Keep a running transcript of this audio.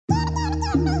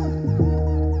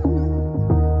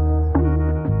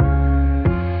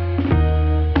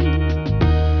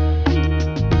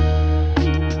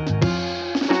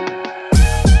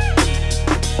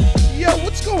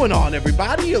going on,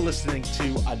 everybody? You're listening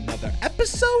to another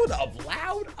episode of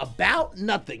Loud About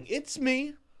Nothing. It's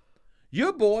me,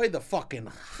 your boy, the fucking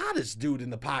hottest dude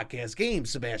in the podcast game,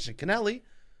 Sebastian Canelli.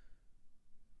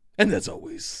 And as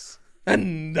always,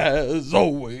 we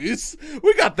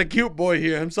got the cute boy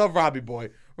here himself, Robbie Boy.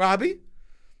 Robbie,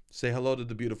 say hello to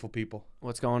the beautiful people.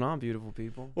 What's going on, beautiful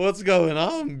people? What's going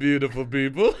on, beautiful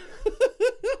people?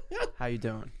 How you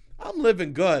doing? I'm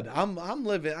living good. I'm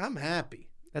happy.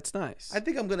 That's nice. I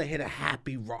think I'm gonna hit a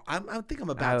happy rock. I think I'm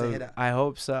about to hit a. I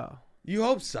hope so. You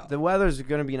hope so. The weather's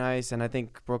gonna be nice, and I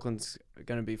think Brooklyn's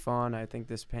gonna be fun. I think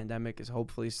this pandemic is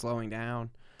hopefully slowing down.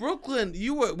 Brooklyn, we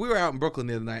were out in Brooklyn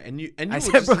the other night, and you I were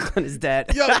said just, Brooklyn is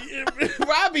dead. Yo,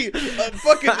 Robbie,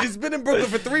 he's been in Brooklyn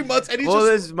for 3 months,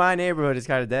 and My neighborhood is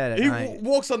kind of dead at night.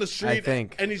 Walks on the street, I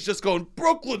think. and he's just going,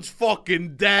 "Brooklyn's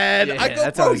fucking dead." Yeah, I go,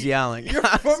 that's "Bro, what I was yelling. You're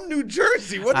from New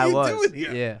Jersey. What are you doing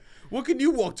here?" Yeah. What can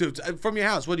you walk to from your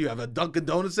house? What do you have, a Dunkin'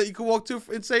 Donuts that you can walk to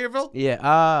in Sayreville?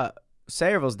 Yeah.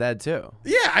 Sayreville's dead too.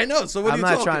 Yeah, I know. So what are I'm you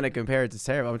not talking? trying to compare it to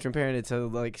Sayreville. I'm comparing it to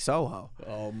like Soho.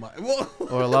 Oh my. Well,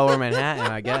 or Lower Manhattan,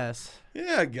 I guess.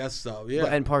 Yeah, I guess so. Yeah.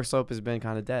 And Park Slope has been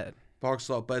kind of dead. Park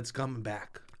Slope, but it's coming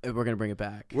back. We're gonna bring it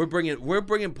back. We're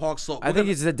bringing Park Slope. I think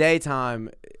it's the daytime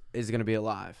is gonna be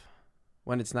alive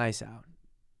when it's nice out.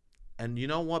 And you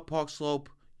know what, Park Slope?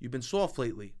 You've been soft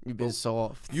lately. You've been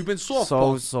soft. You've been soft.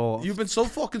 Soft. You've been so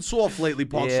fucking soft lately,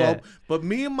 Park Yeah. Slope. But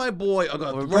me and my boy are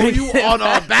gonna We're throw bringing you it on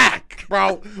our back. back,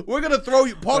 bro. We're gonna throw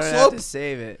you, Park We're gonna have Slope. to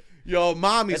save it. Yo,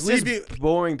 mommies, It's leave just you.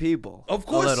 boring people. Of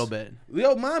course, a little bit.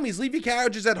 Yo, mommies, leave your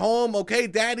carriages at home, okay?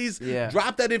 Daddies,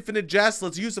 drop that Infinite Jest.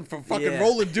 Let's use them for fucking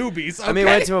rolling doobies. Okay? I mean,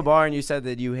 we went to a bar and you said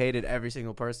that you hated every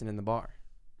single person in the bar.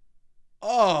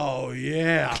 Oh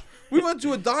yeah, we went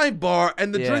to a dive bar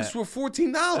and the drinks were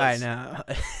 $14. I know.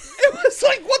 It was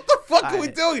like, what the fuck are we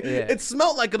doing? Yeah. It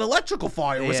smelled like an electrical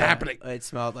fire was happening. It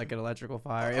smelled like an electrical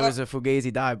fire. It was a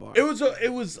Fugazi dive bar. It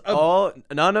was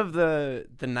none of the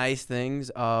nice things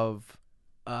of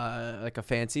like a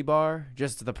fancy bar,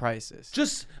 just the prices.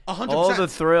 Just 100%. All the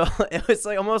thrill. It was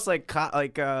like almost like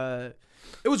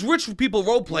it was rich people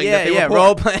role playing.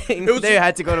 Role playing. They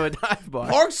had to go to a dive bar.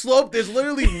 Park Slope, there's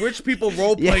literally rich people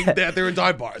role playing that they're in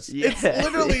dive bars. Yeah. It's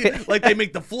literally like they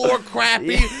make the floor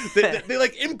crappy. They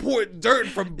like import dirt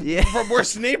from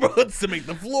worse neighborhoods to make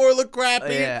the floor look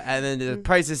crappy. Yeah, and then the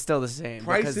price is still the same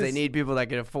because they need people that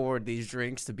can afford these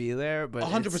drinks to be there. But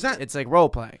 100%. It's like role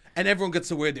playing, and everyone gets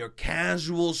to wear their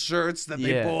casual shirts that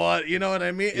they bought. You know what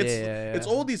I mean? It's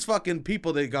all these fucking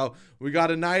people that go, "We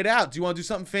got a night out. Do you want to do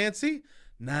something fancy?"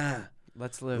 Nah.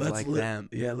 Let's live like them.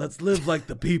 Yeah, let's live like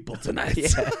the people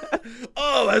tonight.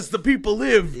 Oh, as the people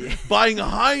live, buying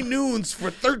high noons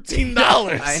for $13.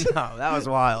 I know, that was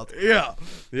wild. Yeah,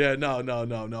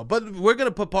 no. But we're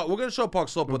gonna show Park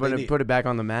Slope what they need. Put it back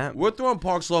on the map. We're throwing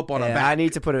Park Slope on our back. I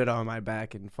need to put it on my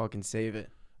back and fucking save it.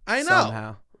 I know.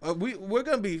 Somehow. We're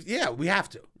gonna be. Yeah, we have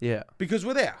to. Yeah. Because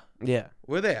we're there. Yeah.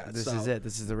 We're there. This is it.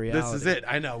 This is the reality. This is it.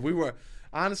 I know. We were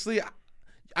honestly.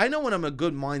 I know when I'm in a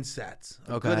good mindset,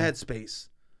 a good headspace,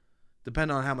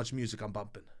 depending on how much music I'm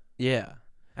bumping. Yeah.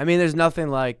 I mean, there's nothing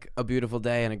like a beautiful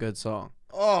day and a good song.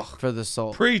 Oh, for the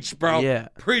soul. Preach, bro. Yeah.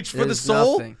 Preach for the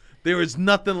soul. Nothing. There is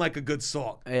nothing like a good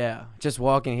song. Yeah. Just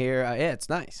walking here, it's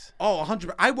nice. Oh,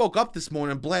 100%. I woke up this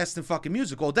morning blasting fucking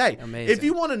music all day. Amazing. If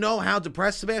you want to know how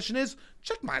depressed Sebastian is,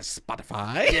 check my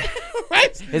Spotify. Yeah.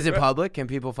 Right? Is it public? Can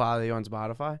people follow you on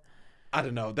Spotify? I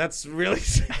don't know. That's really...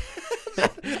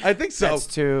 I think so. That's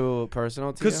too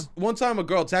personal to you? Because one time a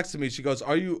girl texted me. She goes,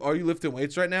 "Are you lifting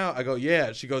weights right now?" I go,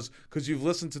 "Yeah." She goes, "Because you've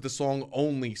listened to the song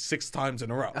only 6 times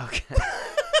in a row." Okay.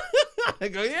 I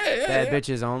go, "Yeah." Bad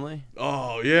bitches only.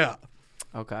 Oh yeah.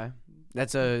 Okay.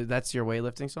 That's your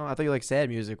weightlifting song. I thought you like sad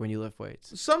music when you lift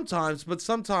weights. Sometimes, but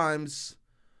sometimes,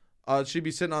 she'd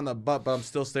be sitting on the butt, but I'm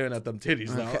still staring at them titties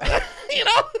Okay. though. You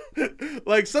know.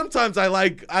 Like sometimes I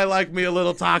like me a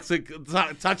little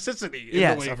toxicity.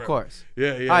 Yes, of course.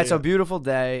 Yeah. All right, so beautiful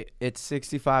day. It's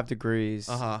 65 degrees.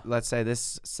 Uh-huh. Let's say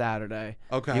this Saturday.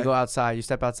 Okay. You go outside. You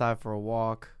step outside for a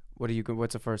walk.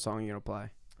 What's the first song you're gonna play?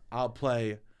 I'll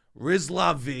play Riz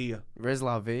La Vie. Riz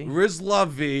La Vie. Riz La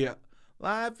Vie.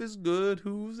 Life is good.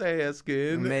 Who's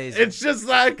asking? Amazing. It's just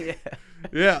like,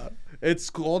 yeah.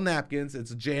 It's called Napkins. It's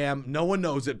a jam. No one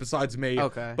knows it besides me.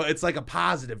 Okay. But it's like a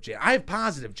positive jam. I have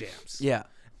positive jams. Yeah.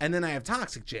 And then I have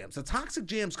toxic jams. The toxic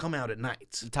jams come out at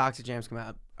night. The toxic jams come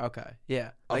out. Okay. Yeah.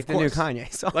 Like Of the new course.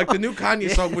 Kanye song. Like the new Kanye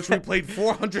song, which we played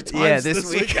 400 times this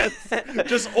weekend.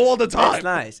 Just all the time. It's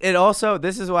nice. It also,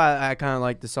 this is why I kind of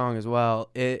like the song as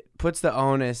well. It puts the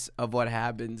onus of what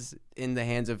happens in the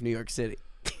hands of New York City.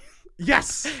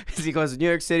 Yes. He goes, New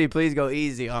York City, please go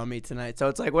easy on me tonight. So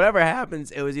it's like whatever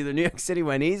happens, it was either New York City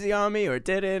went easy on me or it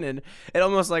didn't, and it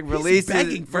almost like releases,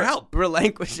 begging for help,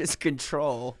 relinquishes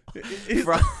control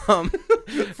from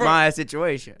my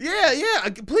situation. Yeah.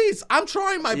 Please, I'm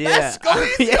trying my best. Go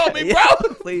easy on me,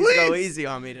 bro. Please go easy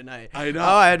on me tonight. I know. Oh,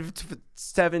 I had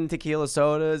 7 tequila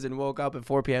sodas and woke up at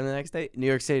 4 p.m. the next day. New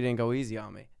York City didn't go easy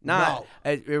on me.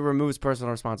 It removes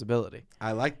personal responsibility.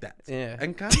 I like that. Yeah.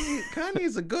 And Kanye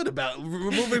is good about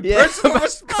removing personal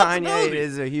responsibility. Kanye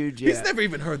is a huge. He's never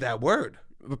even heard that word.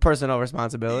 Personal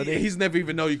responsibility. He's never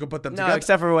even know you can put them together. No,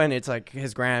 except for when it's like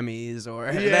his Grammys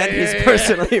or then he's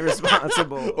personally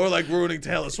responsible. Or like ruining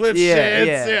Taylor Swift shit.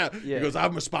 Yeah. He goes,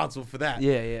 I'm responsible for that.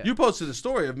 Yeah. You posted a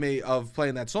story of me of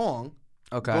playing that song.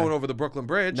 Okay. Going over the Brooklyn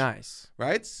Bridge. Nice.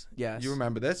 Right? Yes. You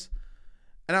remember this?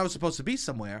 And I was supposed to be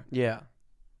somewhere. Yeah.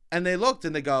 And they looked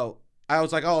and they go, I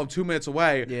was like, I'm 2 minutes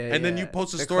away. Yeah, and then you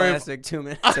post a story classic 2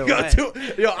 minutes I away. got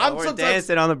I'm we're sometimes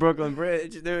dancing on the Brooklyn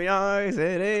Bridge, New York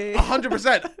City.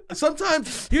 100%.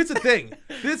 Sometimes here's the thing.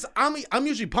 I'm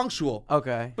usually punctual.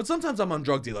 Okay. But sometimes I'm on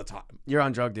drug dealer time. You're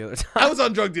on drug dealer time. I was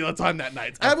on drug dealer time that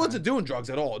night. I wasn't doing drugs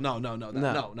at all.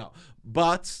 No.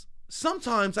 But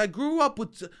sometimes I grew up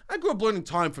learning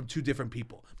time from two different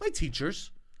people. My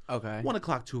teachers. Okay. 1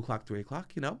 o'clock, 2 o'clock, 3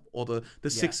 o'clock, all the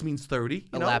 6 means 30,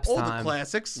 Elapsed all time. the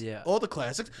classics. Yeah. All the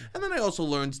classics. And then I also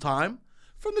learned time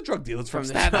from the drug dealers from the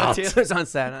Staten drug Island. dealers on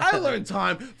Staten Island. I learned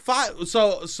time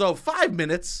 5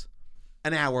 minutes,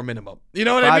 an hour minimum. You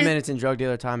know what I mean? 5 minutes in drug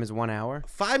dealer time is 1 hour.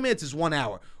 5 minutes is 1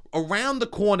 hour. Around the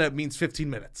corner means 15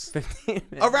 minutes. 15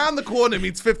 minutes. Around the corner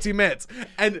means 15 minutes.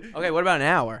 And okay, what about an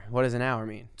hour? What does an hour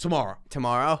mean? Tomorrow.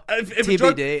 If a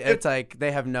drug- TBD. It's like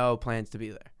they have no plans to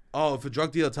be there. Oh, if a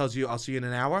drug dealer tells you, I'll see you in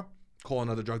an hour, call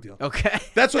another drug dealer. Okay.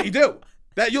 That's what you do.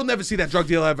 That you'll never see that drug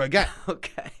dealer ever again.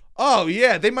 Okay. Oh,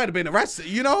 yeah, they might have been arrested,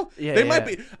 Yeah, they might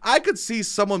be. I could see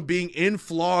someone being in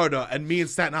Florida and me in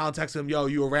Staten Island texting them, yo,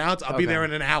 you around? I'll be there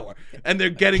in an hour. And they're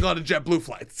getting on a JetBlue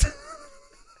flight.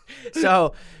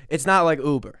 So it's not like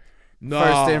Uber. No.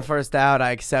 First in, first out.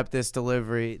 I accept this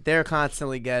delivery. They're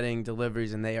constantly getting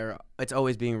deliveries, and it's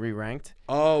always being re-ranked.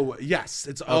 Oh, yes.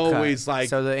 It's always like.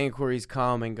 So the inquiries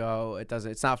come and go.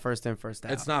 It's not first in, first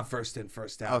out. It's not first in,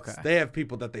 first out. Okay. They have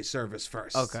people that they service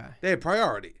first. Okay. They have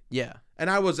priority. Yeah. And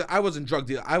I wasn't drug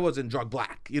dealer. I wasn't drug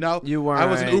black. You weren't. I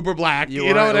wasn't Uber black.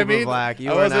 You know what I Uber mean? Black.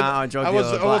 You were not on drug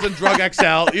dealer I wasn't drug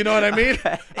XL. You know what I mean?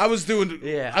 Okay. I was doing.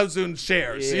 Yeah. I was doing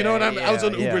shares. Yeah, you know what I mean? I was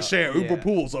on yeah, Uber share, Uber yeah.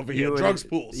 pools over here, drugs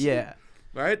pools. Yeah.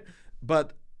 Right.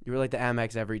 But you were like the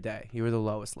Amex every day. You were the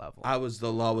lowest level. I was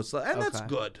the lowest level, and that's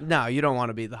good. No, you don't want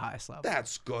to be the highest level.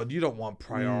 That's good. You don't want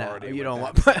priority. No, you don't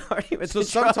want that. priority with So the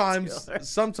sometimes drug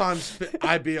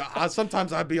dealer.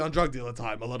 sometimes I'd be on drug dealer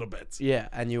time a little bit. Yeah,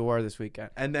 and you were this weekend.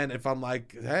 And then if I'm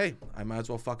like, hey, I might as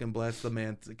well fucking blast the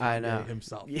man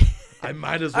himself. Yeah. I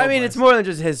might as well. I mean, it's more than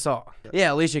just his song.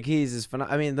 Yeah, Alicia Keys is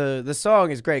phenomenal. I mean, the song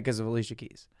is great because of Alicia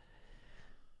Keys.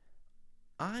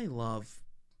 I love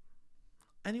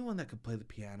anyone that can play the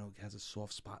piano has a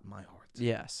soft spot in my heart.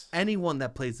 Yes. Anyone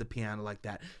that plays the piano like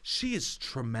that, she is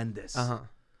tremendous.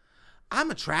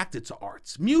 I'm attracted to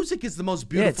arts. Music is the most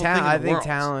beautiful thing in the world. I think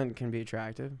talent can be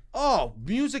attractive. Oh,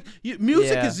 music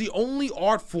is the only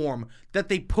art form that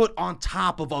they put on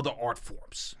top of other art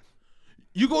forms.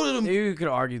 You go to You could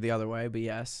argue the other way, but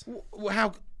yes.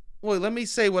 Well, let me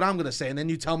say what I'm going to say, and then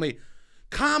you tell me.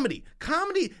 Comedy,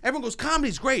 everyone goes,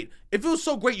 comedy's great. If it was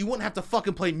so great, you wouldn't have to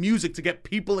fucking play music to get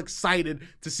people excited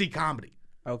to see comedy.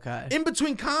 Okay. In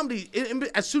between comedy,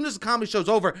 as soon as the comedy show's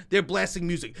over, they're blasting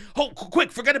music. Oh,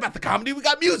 quick, forget about the comedy. We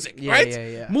got music, right?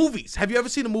 Yeah. Movies. Have you ever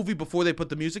seen a movie before they put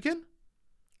the music in?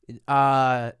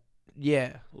 Yeah.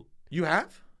 You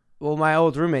have? Well, my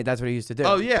old roommate, that's what he used to do.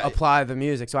 Oh, yeah. Apply the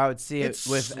music. So I would see it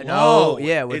with slow.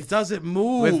 it doesn't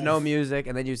move. With no music,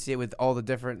 and then you see it with all the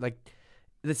different, like,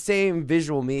 the same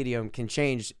visual medium can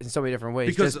change in so many different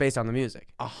ways just based on the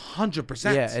music.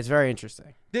 100%. Yeah, it's very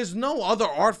interesting. There's no other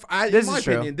art. This in my is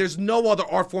true. opinion, there's no other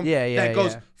art form that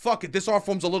goes, yeah. fuck it, this art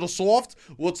form's a little soft.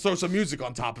 Let's throw some music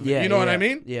on top of it. You know what I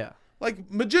mean? Yeah.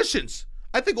 Like magicians.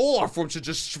 I think all art forms should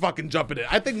just fucking jump in it.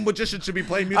 I think magicians should be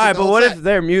playing music. All right, but all what set. if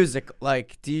their music,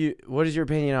 like, what is your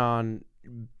opinion on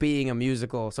being a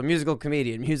musical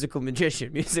comedian, musical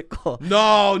magician, musical?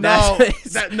 No. You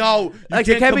like,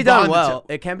 it can be done well.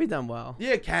 It can be done well.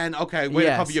 Yeah, it can. Okay, way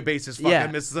to cover your bases, fucking Yeah.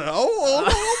 Mrs.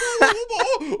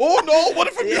 Oh no! What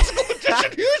if a musical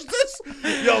magician hears this?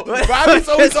 Yo, Robbie's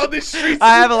always on the streets.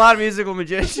 I have a lot of musical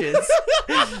magicians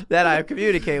that I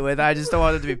communicate with. I just don't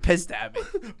want them to be pissed at me.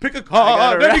 Pick a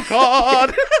card, any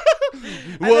card.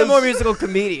 They're more musical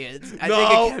comedians. I think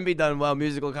No. it can be done well,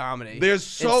 musical comedy.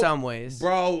 There's in some ways.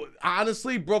 Bro,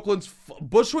 honestly, Brooklyn's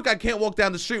Bushwick, I can't walk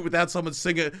down the street without someone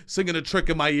singing a trick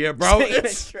in my ear, bro. Singing a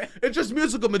It's trick. just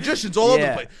musical magicians all over the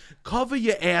Yeah. place. Cover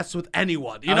your ass with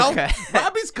anyone, you know? Okay.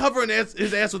 Robbie's covering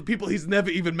his ass with people he's never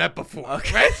even met before,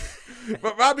 Okay. right?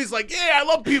 But Robbie's like, yeah, I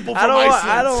love people from I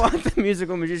Iceland. don't want the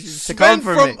musical magicians to Sven come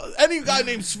for from me. any guy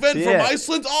named Sven Yeah. from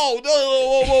Iceland. Oh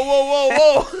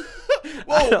no! Whoa!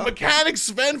 Whoa! don't- Mechanic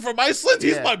Sven from Iceland.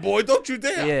 He's Yeah. my boy. Don't you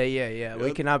dare. Yeah.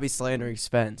 We cannot be slandering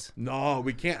Svens. No,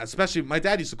 we can't. Especially my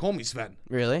dad used to call me Sven.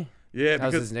 Really? Yeah,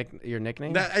 That was because your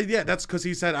nickname? yeah, that's because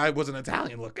he said I wasn't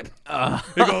Italian looking.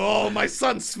 He go, oh, my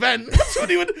son Sven. That's what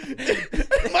he would.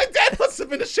 My dad must have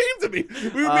been ashamed of me.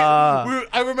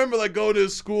 I remember like going to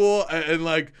school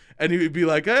and he would be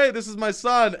like, hey, this is my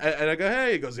son, and I go,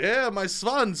 hey, he goes, yeah, my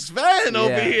son Sven over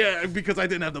Yeah. here, because I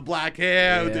didn't have the black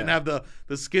hair, Yeah. didn't have the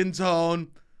skin tone.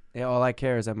 Yeah, all I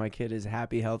care is that my kid is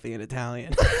happy, healthy, and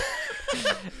Italian.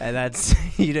 And that's,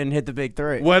 you didn't hit the big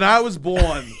three. When I was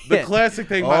born, the Yeah. classic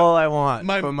thing, All I want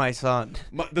my- for my son.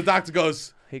 the doctor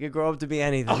goes, He could grow up to be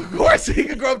anything. of course he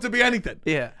could grow up to be anything.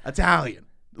 Yeah. Italian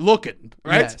looking,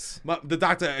 right? Yes. The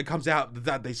doctor comes out.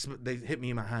 They hit me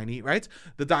in my hind knee, right?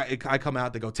 I come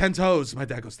out. They go 10 toes. My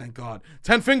dad goes, thank God.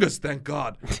 10 fingers, thank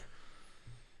God.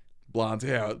 Blonde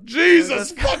hair.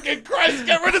 Jesus fucking Christ!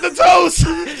 Get rid of the toes.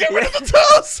 Get rid of the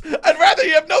toes. I'd rather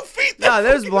you have no feet. Than No,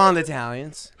 there's blonde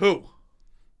Italians. Who?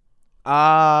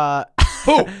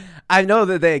 Who? I know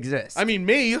that they exist. I mean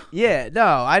me. Yeah, no,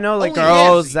 I know like Only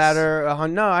girls halfsies. that are.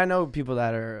 No, I know people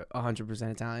that are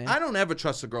 100% Italian. I don't ever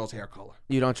trust a girl's hair color.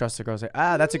 You don't trust the girls.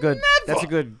 That's a good. That's a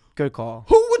good call.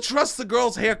 Who would trust the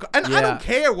girl's hair? And I Yeah. don't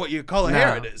care what your color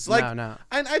hair it is. Like, no.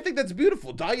 And I think that's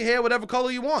beautiful. Dye your hair whatever color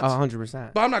you want.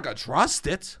 100%. But I'm not gonna trust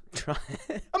it.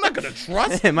 I'm not gonna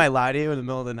trust it. Am I lie to you in the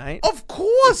middle of the night? Of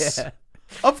course. Yeah.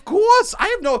 Of course. I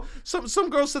have no some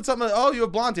girl said something like, oh, you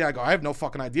have blonde hair. I go, I have no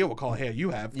fucking idea what color hair you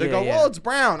have. They Yeah, go, yeah. well, it's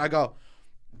brown. I go,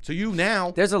 to you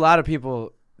now. There's a lot of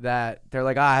people that they're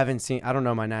like, I don't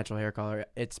know my natural hair color.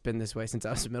 It's been this way since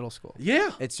I was in middle school.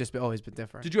 Yeah. It's just always been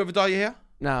different. Did you ever dye your hair?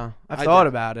 No, I've I thought did.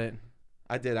 about it.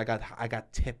 I did. I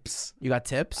got tips. You got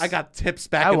tips? I got tips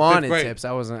back I in wanted 5th grade. tips.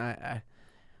 I wasn't. I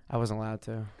wasn't allowed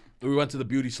to. We went to the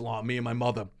beauty salon, me and my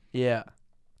mother. Yeah.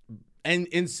 And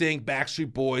NSYNC,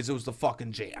 Backstreet Boys, it was the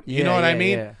fucking jam. You Yeah, know what I yeah,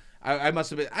 mean? yeah. I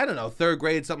must have been, I don't know, 3rd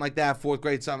grade, something like that, 4th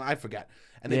grade, something, I forget.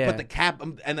 And they Yeah. put the cap,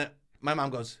 my mom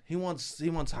goes, he wants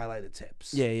highlighted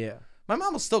tips. Yeah. My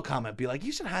mom will still comment, be like,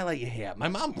 you should highlight your hair. My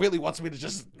mom really wants me to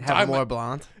just dye Have my- more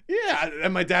blonde. Yeah,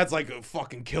 and my dad's like,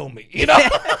 fucking kill me, you know?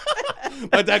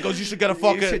 My dad goes, you should get a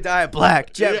fucking... You should dye it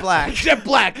black, jet black, Jet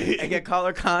black. and get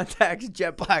color contacts,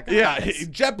 jet black. Yeah, eyes.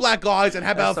 jet black eyes and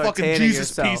have a start fucking tanning Jesus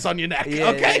yourself. piece on your neck, Yeah,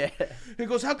 okay? yeah. He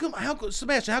goes, how come,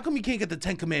 Sebastian, how come you can't get the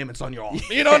 10 Commandments on your arm?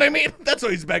 You know what I mean? That's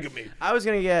what he's begging me. I was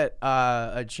gonna get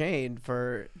a chain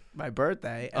for my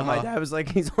birthday, and my dad was like,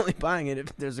 "He's only buying it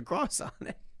if there's a cross on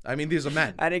it." I mean, these are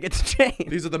men. I didn't get the chain.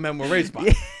 These are the men we're raised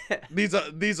by. Yeah.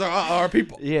 These are our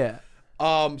people. Yeah.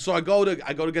 So I go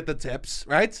to get the tips,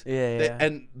 right? Yeah, yeah.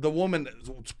 And the woman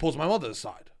pulls my mother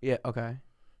aside. Yeah. Okay.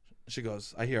 She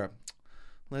goes, I hear her.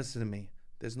 Listen to me.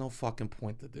 There's no fucking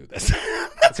point to do this.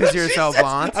 Because you're so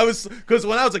blonde. Because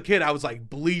when I was a kid, I was like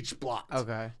bleach blonde.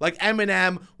 Okay. Like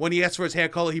Eminem, when he asked for his hair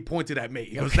color, he pointed at me.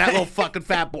 He goes, that little fucking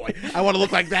fat boy. I want to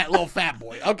look like that little fat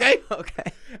boy. Okay?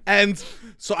 Okay. And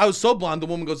so I was so blonde, the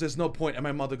woman goes, there's no point. And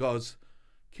my mother goes,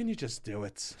 can you just do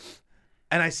it?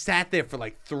 And I sat there for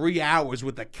like 3 hours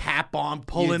with the cap on,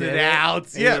 pulling it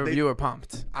out. And Yeah. you were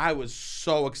pumped. I was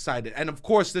so excited. And of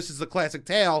course, this is the classic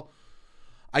tale.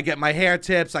 I get my hair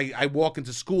tips. I walk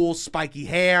into school, spiky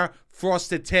hair,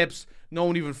 frosted tips. No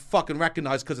one even fucking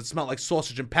recognized because it smelled like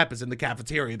sausage and peppers in the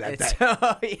cafeteria that day.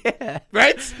 Oh yeah.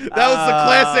 Right? That was the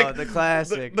classic. The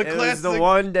classic. The It was the classic-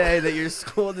 one day that your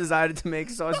school decided to make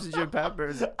sausage and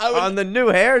peppers I would- on the new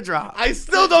hair drop. I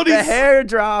still don't The even. hair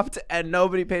dropped and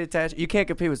nobody paid attention. You can't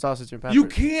compete with sausage and peppers. You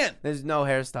can't. There's no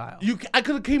hairstyle. I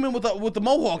could have came in with the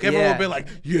mohawk. Everyone Yeah. would be like,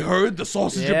 "You heard the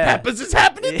sausage and Yeah. peppers is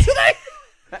happening Yeah. today."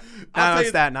 Not I'll on tell you-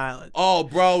 Staten Island. Oh,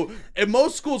 bro. And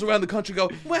most schools around the country go,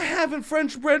 we're having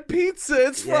French bread pizza.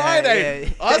 It's Yeah,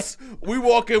 Friday. yeah. Us, we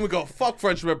walk in, we go, fuck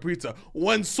French bread pizza.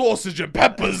 One sausage and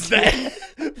peppers day.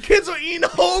 Kids are eating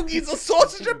hoagies of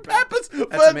sausage and peppers for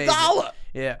That's $1. amazing.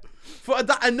 Yeah. For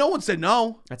 $1. And no one said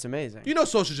no. That's amazing. You know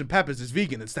sausage and peppers is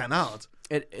vegan in Staten Island.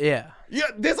 Yeah. Yeah,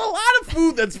 there's a lot of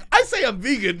food I say I'm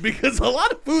vegan because a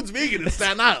lot of food's vegan in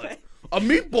Staten Island. A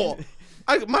meatball.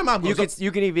 My mom goes,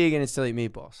 You can eat vegan and still eat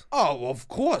meatballs. oh, of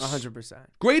course. 100%.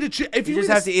 Grated cheese. If You just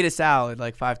have to eat a salad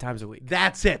like 5 times a week.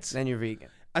 That's it. Then you're vegan.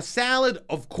 A salad,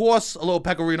 of course, a little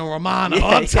pecorino romano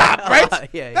on top, right?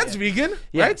 Yeah, That's vegan,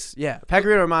 yes, right? Yeah.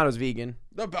 Pecorino romano's vegan.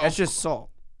 No, That's just salt.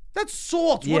 That's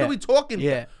salt. What Yeah. are we talking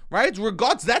here? Yeah. Right?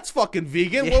 Regards, that's fucking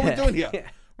vegan. What are we doing here? Yeah.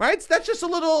 Right? That's just a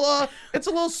little,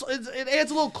 it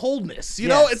adds a little coldness. You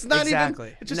know? It's not exactly.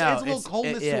 even, it just No, adds a little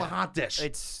coldness to yeah. a hot dish.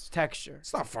 It's texture.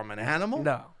 It's not from an animal.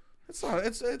 No.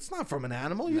 It's not from an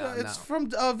animal. You know, it's no. from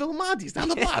Villamontes down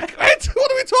the block. Right?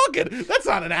 What are we talking? That's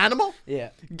not an animal. Yeah.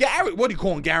 Gary, what are you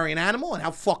calling Gary an animal? And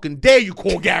how fucking dare you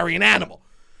call Gary an animal?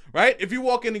 Right? If you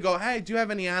walk in and go, hey, do you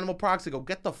have any animal products? They go,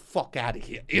 get the fuck out of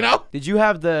here. You know? Did you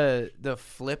have the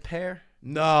flip hair?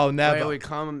 No, Where never. it would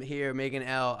come here, make an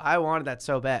L. I wanted that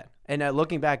so bad. And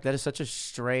looking back, that is such a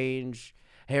strange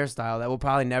hairstyle that will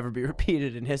probably never be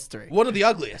repeated in history. One of the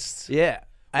ugliest. Yeah.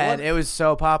 And it was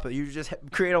so popular. You just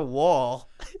create a wall.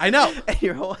 I know. And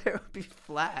your whole hair would be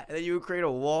flat. And then you would create a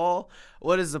wall.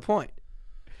 What is the point?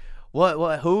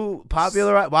 What? Who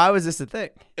popularized? Why was this a thing?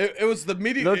 It was the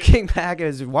media. Looking back, it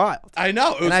was wild. I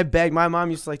know. And I begged. My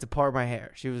mom used to like to part my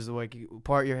hair. She was like,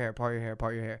 part your hair, part your hair,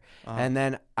 part your hair. And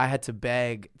then I had to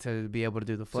beg to be able to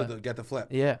do the flip. to get the flip.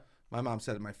 Yeah. My mom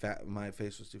said my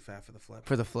face was too fat for the flip.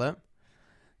 For the flip?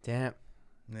 Damn.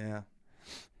 Yeah.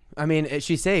 I mean,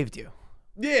 she saved you.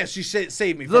 Yeah, she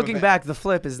saved me. Looking from back, the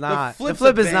flip is not. The flip's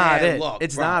flip a is not bad it. look,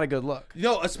 It's bro. not a good look. You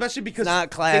know, especially because It's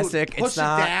not they classic. would push It's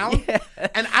not. it down, Yeah.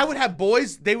 and I would have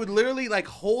boys. They would literally like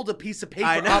hold a piece of paper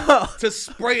I know. up to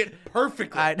spray it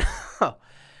perfectly. I know.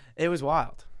 It was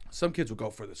wild. Some kids would go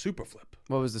for the super flip.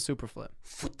 What was the super flip?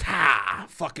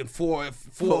 Fucking four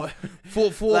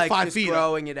Like 5 just feet.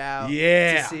 growing it out.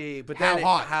 Yeah. To see, but How then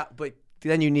hot? but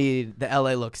then you need the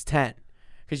LA looks 10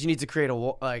 because you need to create a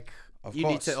wall. Like Of you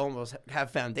need course. to almost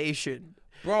have foundation,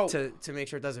 Bro, to make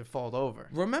sure it doesn't fold over.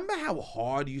 remember how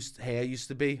hard hair used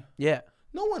to be? Yeah.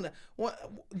 No one.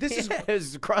 This is It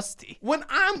was crusty. when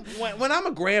I'm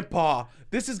a grandpa.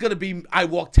 This is gonna be. I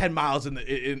walk 10 miles in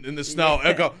the snow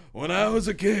and go. When I was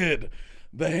a kid,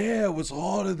 the hair was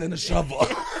harder than a shovel.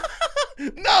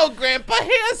 No, grandpa,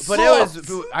 hair's But soft. it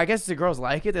was. I guess the girls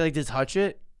like it. They like to touch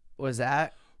it. Was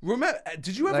that Remember?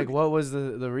 Did you ever like what was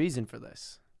the reason for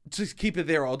this? just keep it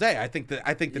there all day? I think the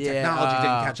technology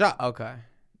didn't catch up. Okay.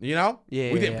 You know? Yeah,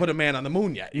 We yeah, didn't yeah. put a man on the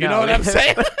moon yet. You No, know what I'm yeah.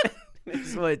 saying?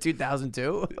 It's what,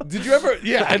 2002? Did you ever?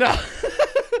 Yeah, I know.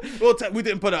 Well, we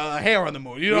didn't put a hair on the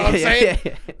moon. You know what I'm saying?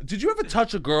 Yeah. Did you ever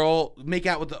touch a girl, make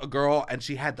out with a girl, and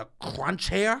she had the crunch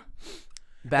hair?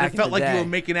 Back And it felt in the like you day. were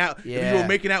making out. You Yeah. were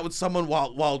making out with someone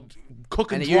while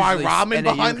cooking And it dry usually- ramen and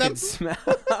then behind you them. could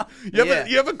smell.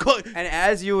 You ever cook? And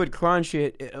as you would crunch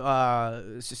it,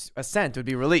 a scent would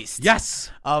be released.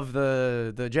 Yes. Of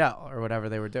the gel or whatever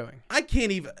they were doing. I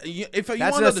can't even. If you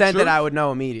That's want the the scent truth, that I would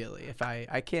know immediately. If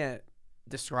I can't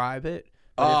describe it.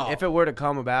 But if it were to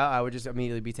come about, I would just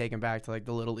immediately be taken back to like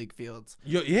the Little League fields.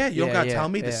 You don't Yeah, gotta yeah, tell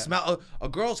me the yeah. smell. A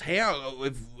girl's hair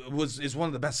is one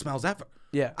of the best smells ever.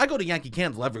 Yeah. I go to Yankee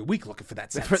Candle every week looking for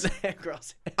that scent. For the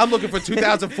girls. I'm looking for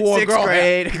 2004 Sixth girl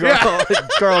grade hair. girl, Yeah.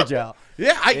 girl gel.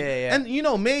 Yeah, Yeah. And you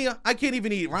know me, I can't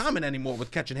even eat ramen anymore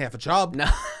with catching half a chub. No.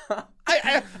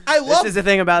 I This love is the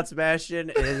thing about Sebastian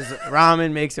is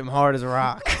ramen makes him hard as a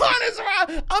rock. honest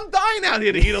ramen. I'm dying out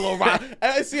here to eat a little ramen.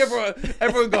 And I see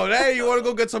everyone going, hey, you want to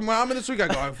go get some ramen this week? I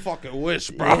go, I fucking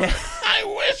wish, bro. Yeah.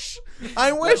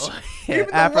 I wish. Yeah, Even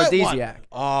the wet one. aphrodisiac.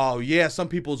 Oh, yeah, some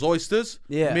people's oysters.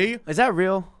 Yeah. Me? Is that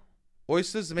real?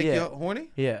 Oysters make Yeah. you horny?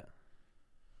 Yeah.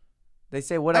 They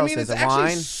say what I else mean, is it's a actually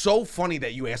wine? so funny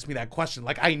that you asked me that question.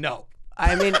 Like, I know.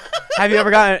 I mean, have you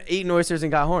ever eaten oysters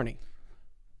and got horny?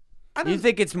 I You don't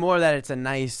think it's more that it's a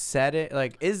nice setting?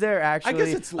 Like, is there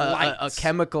actually it's a light.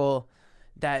 chemical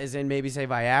that is in maybe say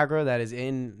Viagra that is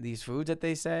in these foods that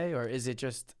they say, or is it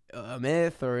just a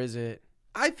myth, or is it?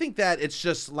 I think that it's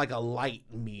just like a light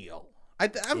meal.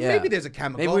 Yeah. Maybe there's a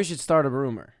chemical. Maybe we should start a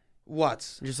rumor.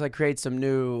 What? Just like create some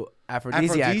new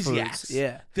aphrodisiac Aphrodisiacs. foods.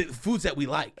 Yeah. The foods that we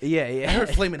like. Yeah, I yeah. heard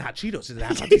Flamin' Hot Cheetos is an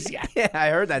aphrodisiac. Yeah, I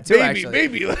heard that too.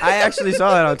 Maybe. I actually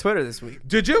saw that on Twitter this week.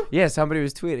 Did you? Yeah, somebody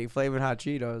was tweeting Flamin' Hot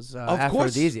Cheetos Of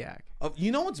course. aphrodisiac.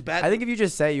 You know what's bad? I think if you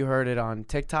just say you heard it on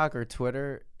TikTok or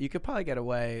Twitter, you could probably get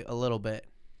away a little bit.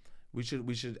 we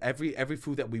should every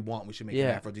food that we want, we should make an Yeah,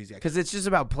 aphrodisiac. because it's just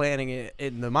about planning it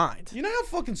in the mind. You know how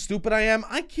fucking stupid I am?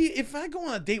 If I go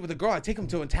on a date with a girl, I take them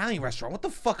to an Italian restaurant. What the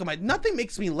fuck am I? Nothing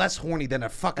makes me less horny than a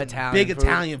fucking big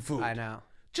Italian food. I know.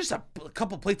 Just a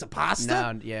couple plates of pasta?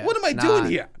 No, yeah. What am I doing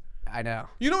here? I know.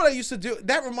 You know what I used to do?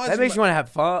 That reminds That me. makes you want to have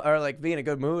fun or like be in a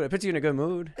good mood. It puts you in a good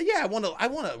mood. Yeah, I want to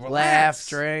Laugh, relax.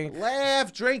 drink.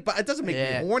 Laugh, drink, but it doesn't make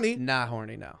me horny. Not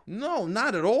horny, no. No,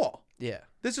 not at all. Yeah.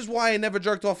 This is why I never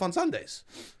jerked off on Sundays.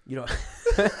 You know.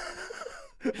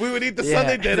 We would eat the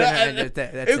Sunday dinner, and it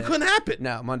couldn't happen.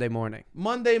 No, Monday morning.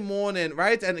 Monday morning,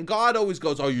 right? And God always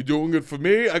goes, "Are you doing it for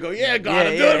me?" I go, "Yeah, God, Yeah,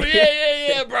 I'm doing it.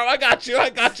 Yeah, bro, I got you.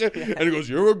 And he goes,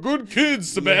 "You're a good kid,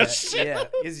 Sebastian." Yeah,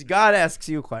 because God asks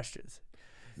you questions.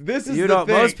 This is You the don't.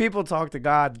 thing. Most people talk to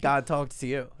God. God talks to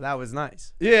you. That was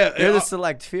nice. Yeah, You're the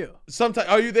select few. sometimes,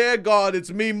 "Are you there, God?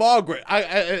 It's me, Margaret."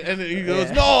 And he goes,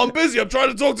 Yeah. "No, I'm busy. I'm trying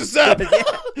to talk to Seb."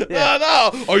 Yeah.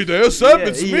 No. Are you there, Seb?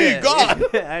 It's me,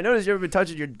 God. I noticed you've been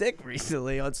touching your dick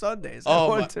recently on Sundays. I Oh,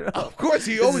 wanted to know. of course,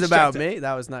 he This always is about checked in. me.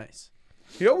 That was nice.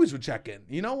 He always would check in.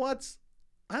 You know what?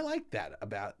 I like that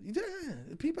about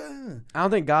people. I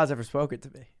don't think God's ever spoken to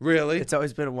me. Really? It's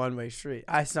always been a one-way street.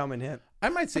 I summon him. I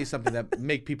might say something that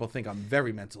make people think I'm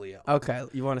very mentally ill. Okay,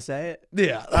 you want to say it?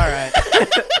 Yeah. All right.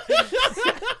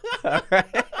 All right.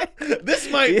 This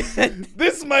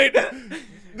might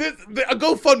a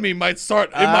GoFundMe might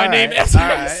start in my All name right, as all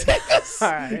right, all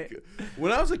right.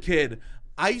 When I was a kid,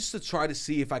 I used to try to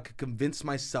see if I could convince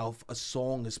myself a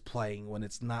song is playing when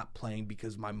it's not playing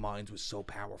because my mind was so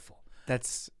powerful.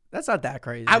 That's not that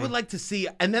crazy. I would like to see,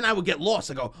 and then I would get lost.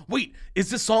 I go, wait, is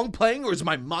this song playing, or is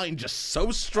my mind just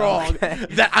so strong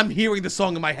that I'm hearing the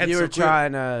song in my head? You so were clear?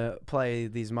 trying to play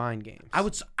these mind games.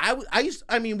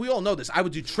 I mean, we all know this. I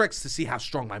would do tricks to see how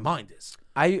strong my mind is.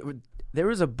 There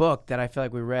was a book that I feel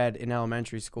like we read in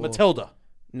elementary school. Matilda.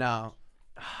 No,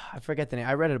 I forget the name.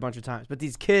 I read it a bunch of times. But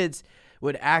these kids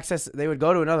would they would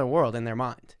go to another world in their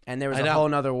mind. And there was a whole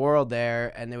nother world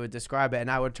there, and they would describe it.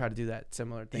 And I would try to do that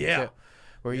similar thing too.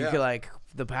 Where you could, like,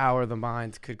 the power of the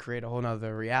mind could create a whole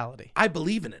nother reality. I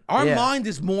believe in it. Our mind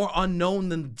is more unknown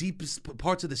than the deepest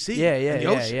parts of the sea and the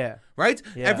ocean. Right?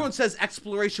 Yeah. Everyone says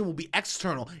exploration will be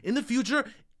external. In the future,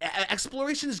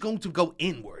 exploration is going to go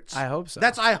inwards. I hope so.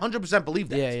 I 100% believe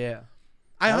that. Yeah.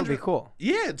 That would be cool.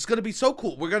 Yeah, it's gonna be so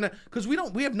cool. Because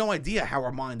we have no idea how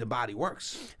our mind and body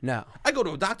works. No. I go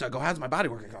to a doctor. I go, "How's my body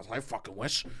working?" He goes, "I fucking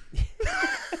wish."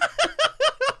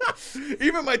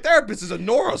 Even my therapist is a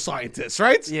neuroscientist,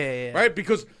 right? Yeah. Right?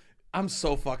 Because I'm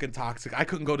so fucking toxic. I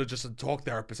couldn't go to just a talk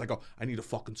therapist. I go, "I need a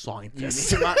fucking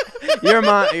scientist." Your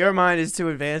mind is too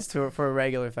advanced for a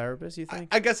regular therapist, you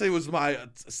think? I guess it was my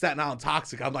Staten Island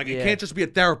toxic. I'm like, it can't just be a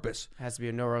therapist. It has to be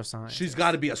a neuroscientist. She's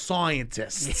got to be a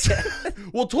scientist.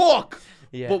 We'll talk,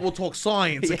 but we'll talk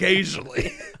science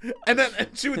occasionally. And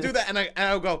she would do that, and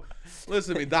I would go,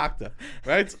 "Listen to me, doctor,"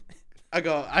 right? I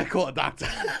call a doctor.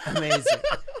 Amazing.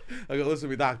 I go, "Listen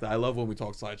to me, doctor. I love when we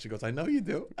talk science." She goes, "I know you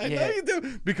do. I know you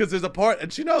do." Because there's a part,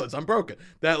 and she knows I'm broken,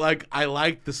 that, like, I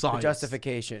like the science. The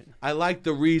justification. I like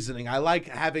the reasoning. I like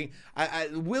having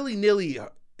willy-nilly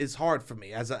is hard for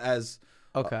me as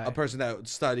a person that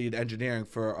studied engineering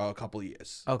for a couple of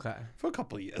years. Okay. For a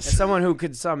couple of years. As someone who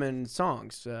could summon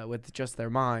songs with just their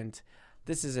mind,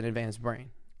 this is an advanced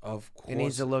brain. Of course. It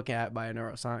needs to look at by a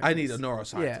neuroscientist. I need a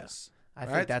neuroscientist. Yeah. I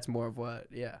think that's more of what,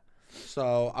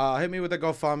 So hit me with a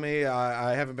GoFundMe.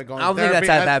 I haven't been going I don't to think therapy.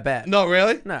 that's that bad. No,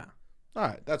 really? No. All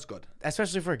right, that's good.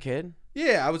 Especially for a kid.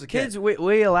 Yeah, I was a kid. Kids,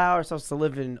 we allow ourselves to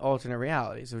live in alternate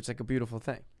realities, which is like a beautiful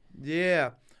thing.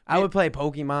 Yeah. I would play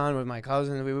Pokemon with my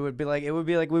cousin. We would be like, it would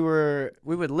be like we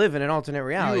would live in an alternate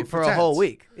reality for a whole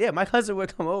week. Yeah, my cousin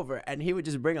would come over and he would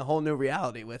just bring a whole new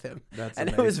reality with him. That's and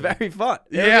amazing. It was very fun.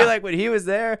 It would be like when he was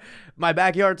there, my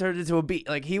backyard turned into a beach.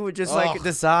 Like he would just like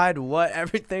decide what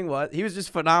everything was. He was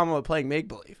just phenomenal at playing make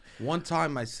believe. One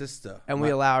time, my sister we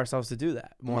allow ourselves to do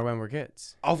that more when we're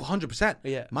kids. Oh, 100%.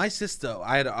 Yeah. My sister,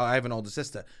 I have an older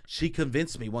sister. She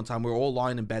convinced me one time. We were all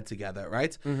lying in bed together,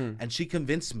 right? Mm-hmm. And she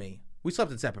convinced me. We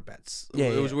slept in separate beds. Yeah,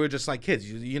 we were just like kids.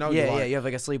 You know. Yeah. You have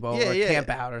like a sleepover or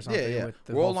camp out or something. Yeah. With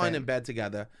the we're all whole lying family. in bed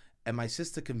together. And my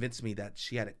sister convinced me that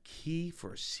she had a key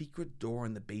for a secret door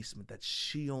in the basement that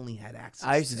she only had access to.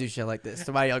 I used to do shit like this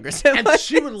to my younger sibling. And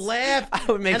she would laugh. I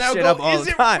would make and I would shit go, up all "Is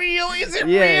the it time. real? Is it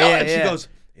Yeah, real?" yeah, And she yeah. goes,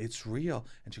 "It's real."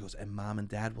 And she goes, "And Mom and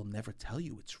Dad will never tell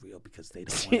you it's real because they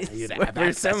don't want you to have We're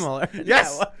access." similar.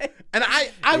 Yes. That way. And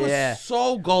I was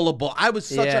so gullible. I was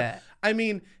such I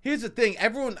mean, here's the thing.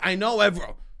 I know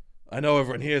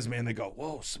everyone hears me and they go,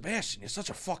 "Whoa, Sebastian, you're such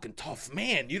a fucking tough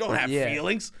man. You don't have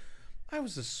feelings." I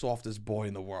was the softest boy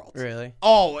in the world. Really?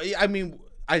 Oh, I mean,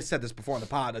 I said this before in the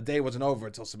pod. A day wasn't over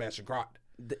until Sebastian cried.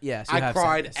 Yes, I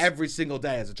cried every single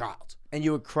day as a child. And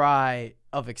you would cry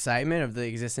of excitement of the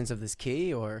existence of this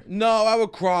key, or? No, I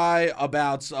would cry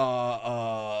about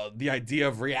the idea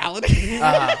of reality.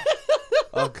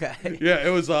 Okay. Yeah, it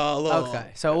was a little.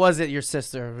 Okay, so it wasn't your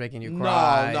sister making you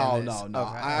cry? No. Okay,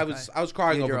 I was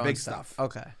crying over big stuff.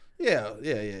 Okay.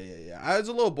 Yeah. I was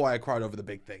a little boy. I cried over the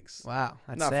big things. Wow,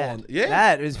 that's Not sad. falling- yeah.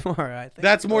 That is more. I think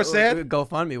That's more sad?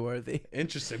 GoFundMe worthy.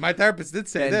 Interesting. My therapist did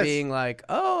say Than this. being like,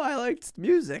 oh, I liked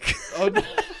music. Oh, no.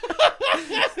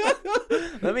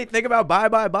 Let me think about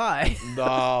bye.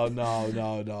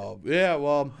 No. Yeah,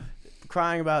 well,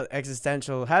 Crying about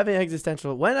having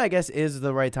existential. When I guess is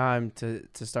the right time to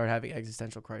start having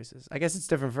existential crisis. I guess it's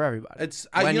different for everybody.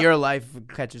 When your life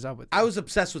catches up with you. I was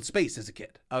obsessed with space as a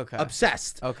kid. Okay.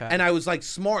 Obsessed. Okay. And I was like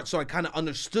smart, so I kind of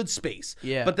understood space.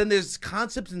 Yeah. But then there's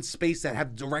concepts in space that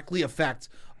have directly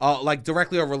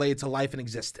are related to life and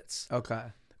existence, Okay.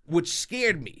 which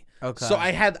scared me. Okay. So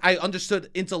I understood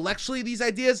intellectually these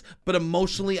ideas, but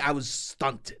emotionally I was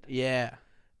stunted. Yeah.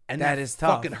 And That that is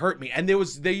tough. fucking hurt me. And there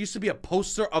used to be a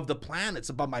poster of the planets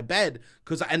above my bed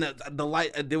and the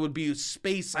light. There would be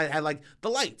space. I had like the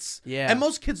lights. Yeah. And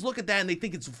most kids look at that and they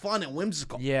think it's fun and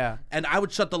whimsical. Yeah. And I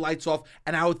would shut the lights off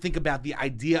and I would think about the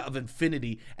idea of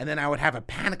infinity, and then I would have a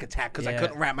panic attack because I Yeah.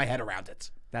 couldn't wrap my head around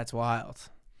it. That's wild.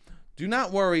 Do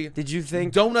not worry. Did you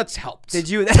think? Donuts helped? Did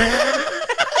you?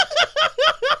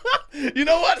 You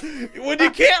know what? When you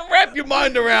can't wrap your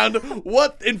mind around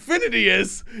what infinity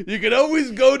is, you can always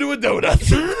go to a donut.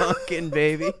 Fucking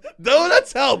baby.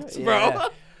 Donuts helped, bro. Yeah.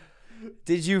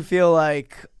 Did you feel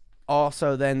like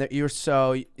also then that you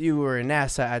were in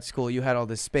NASA at school, you had all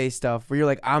this space stuff where you're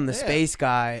like, I'm the space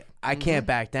guy, I can't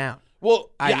back down. Well,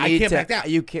 I can't back down.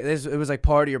 It was like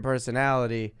part of your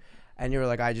personality, and you were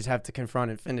like, I just have to confront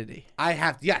infinity. I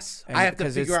have to figure out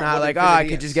because it's what not like, infinity I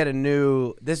could is. just get a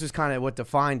new. This was kind of what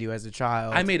defined you as a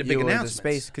child. I made a big you were the announcement.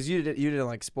 space because you didn't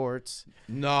like sports.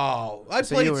 No, I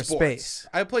So played you were sports. space.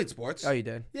 I played sports. Oh, you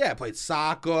did. Yeah, I played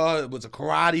soccer. Was a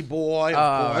karate boy. Oh,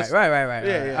 Of course. right.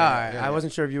 Yeah, All right. yeah. I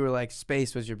wasn't sure if you were like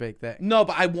space was your big thing. No,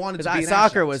 but I wanted to be an Soccer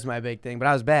astronaut. was my big thing, but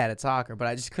I was bad at soccer. But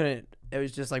I just couldn't. It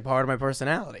was just like part of my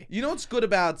personality. You know what's good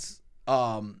about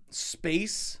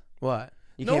space? What?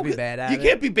 You can't be bad at it. You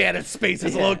can't be bad at space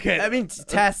as a little kid. I mean,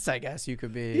 tests. I guess you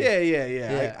could be.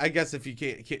 Yeah. I guess if you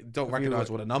don't recognize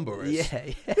what a number is. Yeah.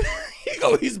 You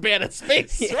go, he's bad at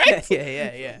space, right?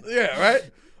 Yeah. Yeah,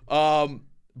 right?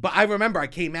 But I remember I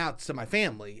came out to my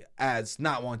family as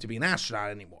not wanting to be an astronaut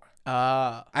anymore.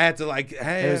 I had to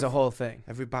hey. It was a whole thing.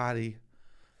 Everybody,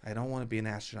 I don't want to be an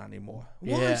astronaut anymore.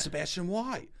 Why, Yeah. Sebastian,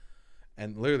 why?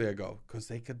 And literally I go, because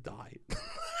they could die.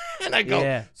 And I go,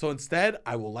 Yeah. so instead,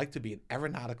 I would like to be an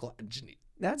aeronautical engineer.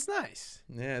 That's nice.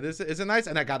 Yeah, this is a nice,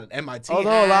 and I got an MIT Although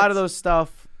hat. a lot of those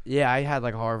stuff, yeah, I had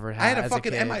like Harvard hat. I had a as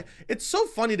fucking kid. MIT. It's so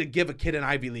funny to give a kid an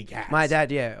Ivy League hat. My dad,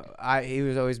 he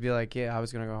would always be like, I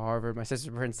was gonna go to Harvard. My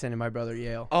sister Princeton and my brother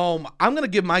Yale. I'm gonna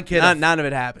give my kid. None of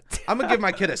it happened. I'm gonna give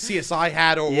my kid a CSI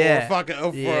hat or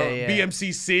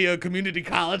BMCC, a community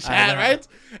college hat, right?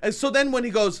 And so then when he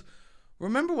goes,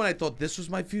 remember when I thought this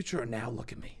was my future, and now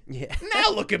look at me. Yeah.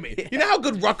 Now look at me. Yeah. You know how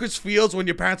good Rutgers feels when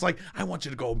your parents are like, I want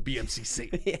you to go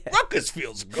BMCC. Yeah. Rutgers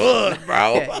feels good,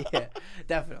 bro. yeah,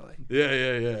 definitely.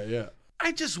 Yeah.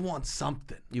 I just want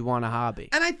something. You want a hobby.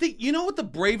 And I think, you know what the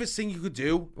bravest thing you could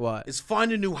do? What? Is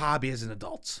find a new hobby as an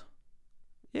adult.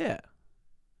 Yeah.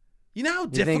 You know how You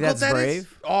think difficult that's that is?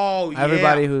 brave? Oh, yeah.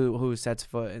 Everybody who sets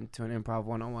foot into an improv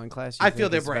one-on-one class, I feel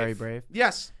they're is very brave. brave.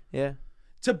 Yes. Yeah.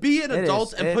 To be an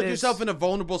adult and It put is. yourself in a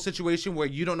vulnerable situation where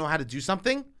you don't know how to do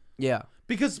something. Yeah.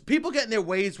 Because people get in their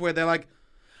ways where they're like,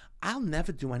 I'll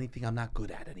never do anything I'm not good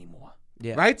at anymore.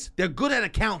 Yeah. Right? They're good at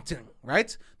accounting,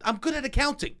 right? I'm good at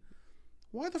accounting.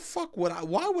 Why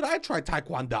would I try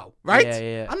Taekwondo? Right?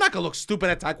 Yeah. I'm not gonna look stupid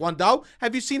at Taekwondo.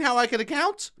 Have you seen how I can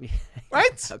account?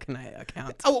 Right? How can I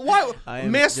account? Oh, why? I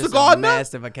am Master just a Gardener?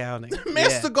 massive accounting.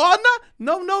 Master Gardener?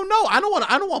 No. I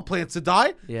don't want plants to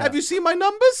die. Yeah. Have you seen my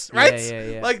numbers? Right?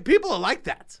 Yeah. Like people are like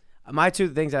that. My two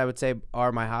things that I would say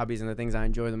are my hobbies and the things I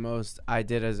enjoy the most. I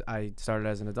started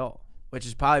as an adult, which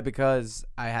is probably because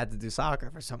I had to do soccer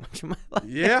for so much of my life.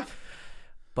 Yeah.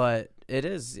 But it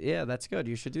is, that's good.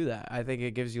 You should do that. I think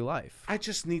it gives you life. I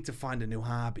just need to find a new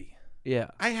hobby.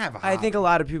 Yeah. I have a hobby. I think a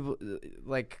lot of people,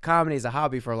 like comedy is a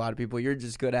hobby for a lot of people. You're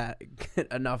just good at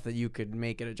enough that you could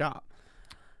make it a job.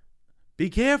 Be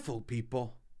careful,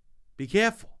 people. Be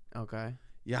careful. Okay.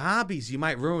 Your hobbies, you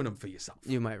might ruin them for yourself.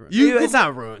 You might ruin It's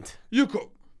not ruined. You could.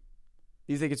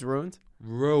 You think it's ruined?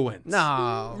 Ruined.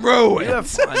 No. Ruined. You have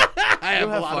fun. I have You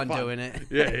a have lot fun of fun doing it.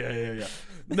 Yeah.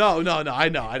 No. I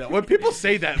know. When people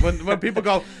say that, when people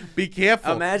go, be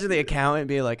careful. Imagine the accountant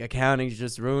being like, accounting's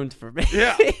just ruined for me.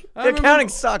 Yeah. The accounting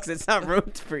sucks. It's not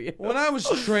ruined for you. When I was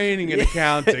training in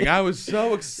accounting, I was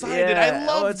so excited. I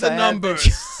loved once the I had numbers.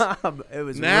 job, it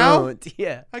was Now? ruined.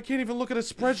 Yeah. I can't even look at a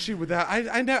spreadsheet without. I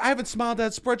haven't smiled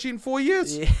at a spreadsheet in 4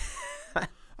 years. Yeah.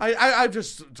 I'm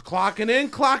just clocking in,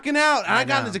 clocking out. And I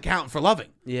got into accounting for loving.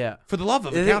 Yeah. For the love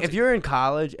of accounting. If you're in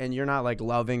college and you're not like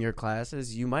loving your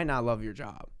classes, you might not love your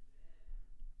job.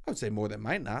 I would say more than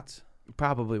might not.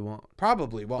 Probably won't.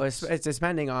 Probably won't. Well, it's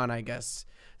depending on, I guess.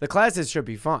 The classes should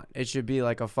be fun. It should be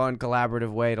like a fun,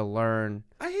 collaborative way to learn.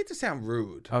 I hate to sound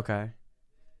rude. Okay.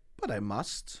 But I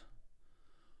must.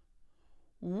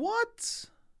 What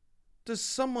does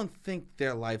someone think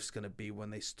their life's going to be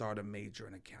when they start a major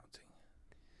in accounting?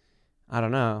 I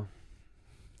don't know.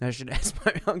 I should ask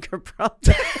my younger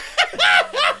brother.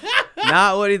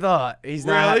 Not what he thought. He's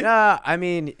not. Really? Nah, I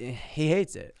mean, he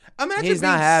hates it. Imagine He's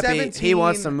not happy. 17. He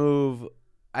wants to move.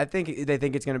 I think they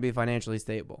think it's going to be financially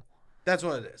stable. That's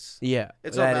what it is. Yeah,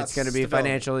 it's all about it's going to be stability.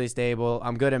 Financially stable.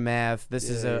 I'm good at math.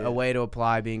 This is a way to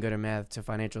apply being good at math to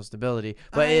financial stability.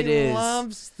 But I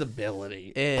love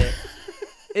stability. It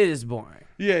is boring.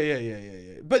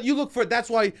 Yeah. But you look for that's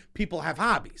why people have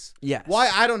hobbies. Yes. Why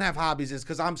I don't have hobbies is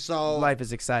because I'm so life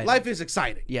is exciting. Life is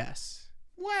exciting. Yes.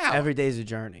 Wow. Every day is a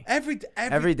journey. Every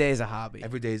day is a hobby.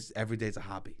 Every day is a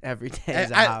hobby. Every day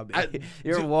is a hobby.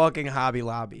 You're a walking Hobby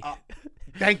Lobby.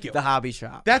 Thank you. The hobby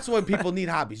shop. That's when people need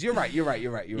hobbies. You're right.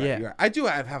 I do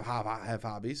have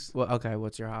hobbies. Well, okay.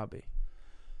 What's your hobby?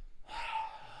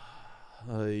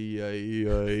 I'll tell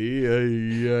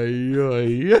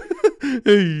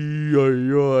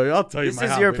you. This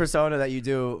is your persona that you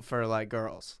do for like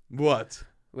girls. What?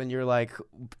 When you're like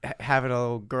having a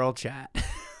little girl chat.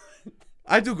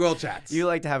 I do girl chats. You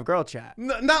like to have girl chat.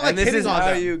 Not like and this hitting is on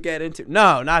how them. you get into.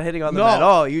 No, not hitting on them at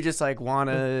all. You just like want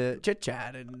to chit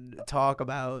chat and talk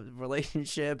about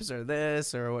relationships or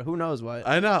this or who knows what.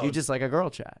 I know. You just like a girl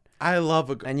chat. I love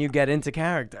a. And you get into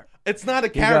character. It's not a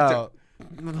character.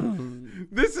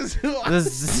 This is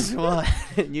what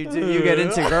you do. You get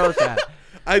into girl chat.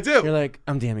 I do. You're like,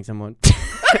 I'm DMing someone.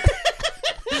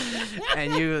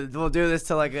 And you will do this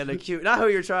to like an acute, not who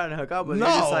you're trying to hook up with. No.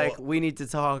 You're just like, we need to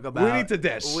talk about. We need to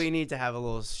dish. We need to have a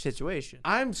little situation.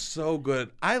 I'm so good.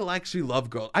 I actually love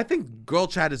girl. I think girl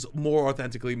chat is more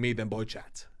authentically me than boy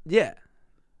chat. Yeah.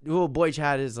 Well, boy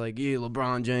chat is like, yeah,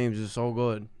 LeBron James is so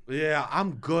good. Yeah,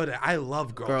 I'm good. I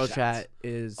love girl chat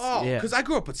is. Oh, because I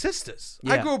grew up with sisters.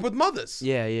 Yeah. I grew up with mothers.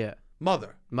 Yeah.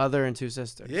 Mother and two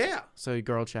sisters. Yeah. So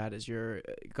girl chat is your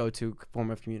go-to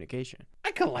form of communication. I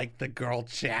could like the girl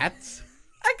chats.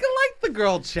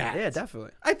 Yeah,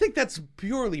 definitely. I think that's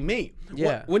purely me.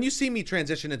 Yeah. When you see me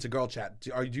transition into girl chat,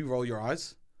 do you roll your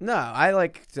eyes? No, I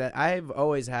like to. I've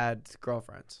always had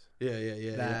girlfriends.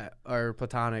 Yeah. That are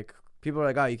platonic. People are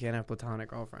like, oh, you can't have platonic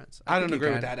girlfriends. I don't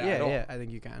agree with that at all. Yeah, I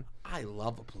think you can. I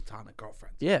love a platonic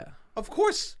girlfriend. Yeah. Of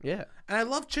course. Yeah. And I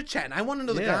love chit-chatting. I want to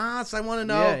know the goss. I want to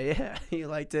know. Yeah. You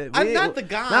like to. I'm not the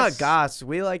goss. Not goss.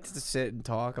 We like to sit and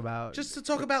talk about. Just to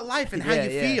talk about life and how you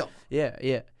feel.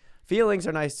 Yeah. Feelings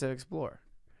are nice to explore.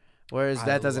 Whereas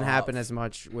that doesn't happen as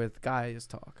much with guys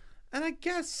talk. And I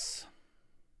guess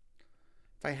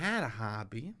if I had a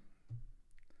hobby,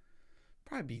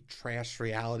 probably be trash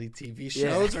reality TV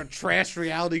shows or trash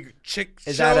reality chick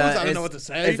shows. I don't know what to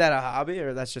say. Is that a hobby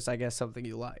or that's just, I guess, something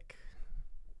you like?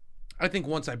 I think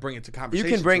once I bring it to conversation,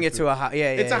 you can bring it to a hobby.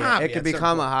 Yeah, it's a hobby. It could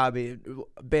become a hobby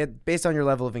based on your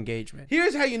level of engagement.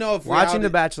 Here's how you know if watching The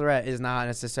Bachelorette is not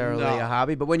necessarily a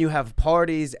hobby, but when you have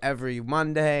parties every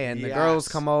Monday and the girls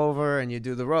come over and you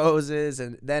do the roses,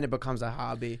 and then it becomes a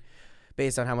hobby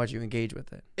based on how much you engage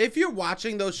with it. If you're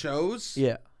watching those shows,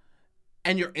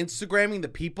 and you're Instagramming the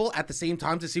people at the same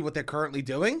time to see what they're currently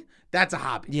doing, that's a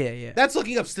hobby. Yeah. That's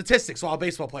looking up statistics while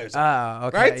baseball players are. Oh,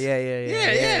 okay. Right?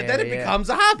 Yeah. Then it becomes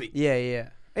a hobby. Yeah.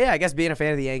 Yeah, I guess being a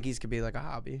fan of the Yankees could be like a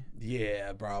hobby.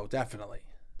 Yeah, bro, definitely.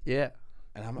 Yeah.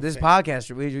 And I'm a this fan. Podcast,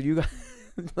 you guys,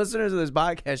 listeners of this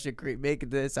podcast should make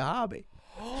this a hobby.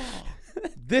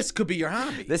 This could be your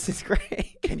hobby. This is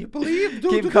great. Can you believe?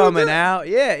 Keep coming out.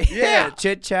 Yeah.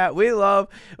 Chit chat.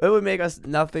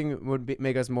 Nothing would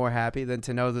make us more happy than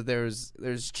to know that there's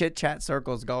chit chat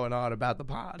circles going on about the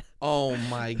pod. Oh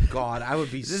my God. I would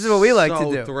be This is what we like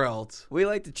to do. Thrilled. We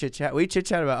like to chit chat. We chit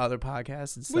chat about other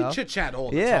podcasts and stuff. We chit chat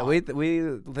all the time. Yeah, we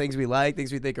things we like,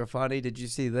 things we think are funny. Did you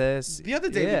see this? The other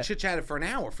day we chit chatted for an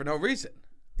hour for no reason.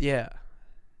 Yeah.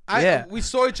 We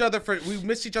saw each other we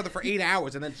missed each other for 8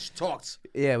 hours and then talked.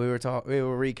 Yeah, we were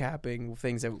recapping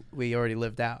things that we already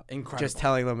lived out. Incredible. Just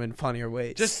telling them in funnier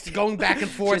ways. Just going back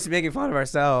and forth. Just making fun of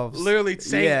ourselves. Literally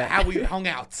saying how we hung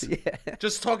out. Yeah.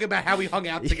 Just talking about how we hung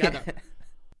out together.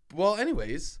 Well,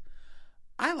 anyways,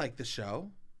 I like the show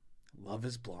Love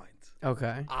is Blind.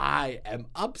 Okay. I am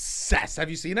obsessed. Have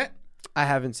you seen it? I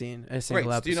haven't seen a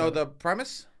single episode. Do you know the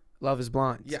premise? Love is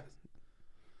Blind. Yeah.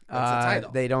 That's the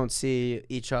title. They don't see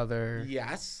each other.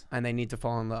 Yes. And they need to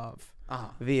fall in love.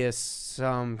 via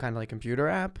some kind of like computer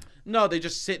app. No, they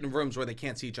just sit in rooms where they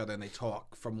can't see each other and they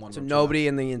talk from one room. So nobody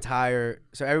in the entire.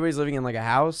 So everybody's living in like a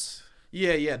house.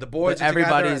 Yeah. The boys are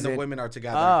together and the women are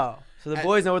together. Oh, so the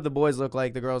boys know what the boys look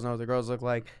like. The girls know what the girls look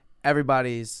like.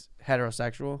 Everybody's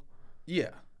heterosexual. Yeah.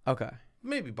 Okay.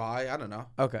 Maybe bi. I don't know.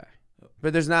 Okay.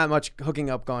 But there's not much hooking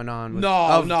up going on with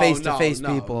face-to-face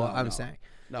people, I'm saying.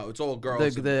 No, it's all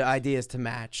girls. The idea is to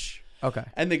match. Okay.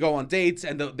 And they go on dates,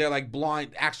 and they're like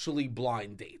blind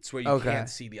dates where you can't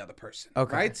see the other person.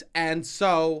 Okay. Right? And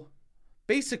so,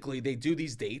 basically, they do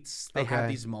these dates. They have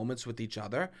these moments with each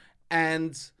other.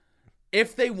 And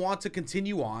if they want to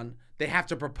continue on, they have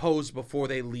to propose before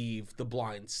they leave the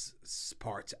blind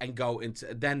part and go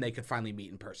into. Then they could finally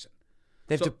meet in person.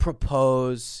 They have to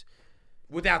propose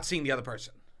without seeing the other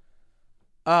person.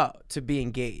 Oh, to be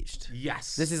engaged.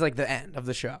 Yes. This is like the end of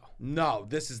the show. No,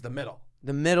 this is the middle.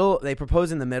 The middle, they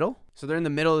propose in the middle? So they're in the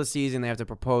middle of the season, they have to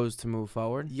propose to move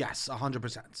forward? Yes,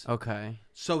 100%. Okay.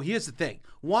 So here's the thing.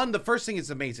 One, the first thing is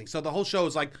amazing. So the whole show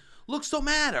is like, looks don't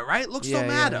matter, right? Looks don't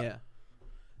matter. Yeah.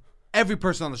 Every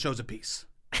person on the show is a piece.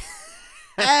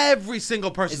 Every single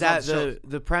person on the show.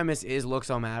 The premise is looks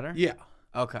don't matter? Yeah.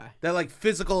 Okay. That like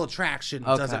physical attraction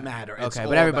doesn't matter. It's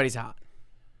but everybody's hot.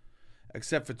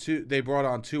 Except for two, they brought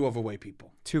on 2 overweight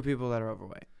people. 2 people that are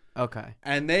overweight. Okay.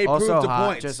 And they also proved the hot,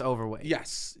 point. Just overweight.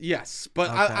 Yes. But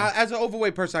I, as an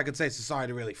overweight person, I could say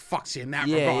society really fucks you in that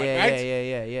regard, right?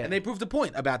 Yeah. And they proved the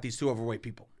point about these 2 overweight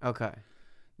people. Okay.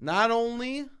 Not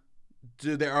only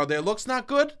are their looks not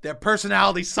good, their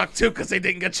personalities suck too because they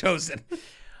didn't get chosen.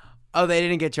 Oh, they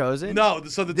didn't get chosen? No.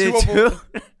 So the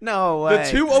No way.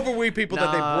 The 2 overweight people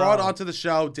that they brought onto the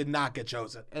show did not get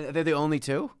chosen. And they're the only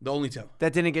 2? The only 2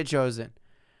 that didn't get chosen.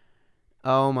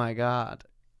 Oh my God.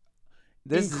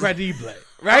 Incredible,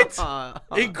 right?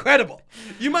 Incredible.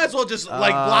 You might as well just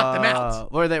block them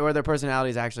out. Were their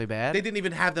personalities actually bad? They didn't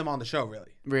even have them on the show, really.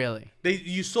 Really?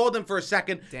 You saw them for a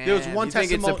second. Damn. There was one testimony. You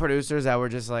think it's the producers that were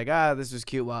just like, this was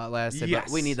cute while it lasted, yes.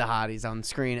 But we need the hotties on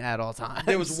screen at all times.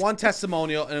 There was one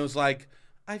testimonial, and it was like,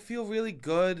 I feel really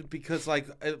good because like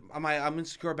I'm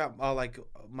insecure about like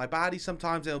my body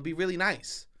sometimes, and it'll be really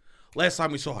nice. Last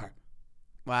time we saw her.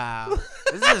 Wow.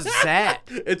 This is sad.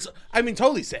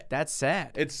 Totally sad. That's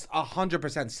sad. It's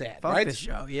 100% sad, Fuck right? This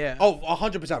show, yeah. Oh,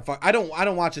 100% fuck. I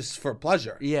don't watch this for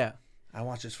pleasure. Yeah. I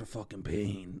watch this for fucking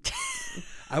pain.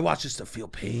 I watch this to feel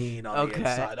pain on the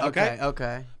inside.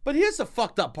 Okay. But here's the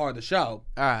fucked up part of the show.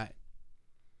 All right.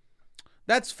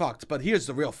 That's fucked, but here's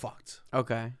the real fucked.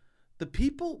 Okay. The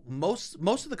people, most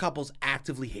of the couples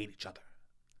actively hate each other.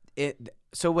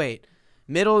 So wait.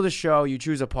 Middle of the show, you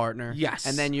choose a partner. Yes.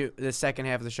 And then the second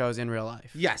half of the show is in real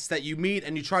life. Yes, that you meet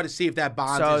and you try to see if that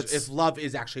bond if love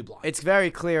is actually blind. It's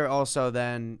very clear also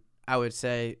then, I would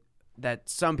say, that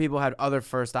some people had other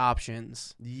first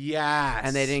options. Yes.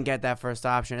 And they didn't get that first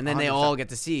option. And then 100%. They all get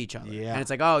to see each other. Yeah. And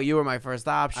it's like, oh, you were my first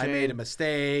option. I made a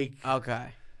mistake. Okay.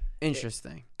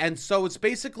 Interesting. And so it's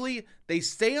basically they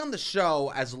stay on the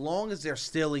show as long as they're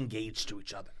still engaged to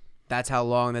each other. That's how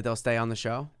long that they'll stay on the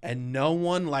show? And no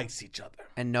one likes each other.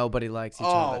 And nobody likes each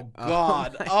other.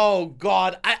 God. Oh,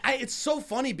 God. It's so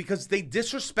funny because they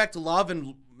disrespect love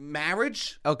and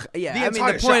marriage. Okay, yeah. The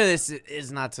point of this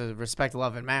is not to respect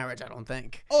love and marriage, I don't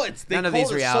think. Oh, none of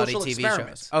these reality TV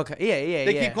shows. Okay, yeah.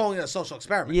 They keep calling it a social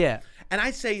experiment. Yeah. And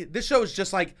I say this show is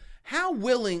just like, how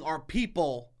willing are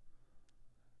people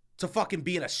to fucking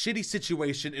be in a shitty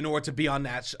situation in order to be on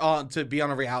that to be on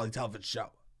a reality television show?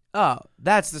 Oh,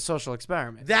 that's the social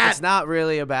experiment. It's not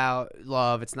really about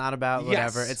love. It's not about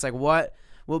whatever. Yes. It's like, what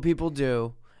will people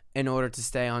do in order to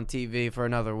stay on TV for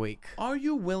another week? Are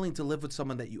you willing to live with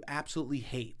someone that you absolutely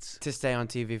hate? To stay on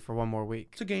TV for one more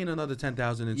week. To gain another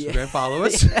 10,000 Instagram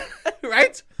followers.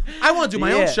 Right? I want to do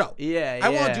my own show. I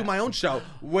want to do my own show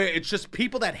where it's just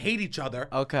people that hate each other.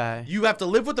 Okay. You have to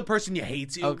live with the person you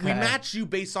hate. Okay. We match you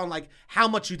based on like how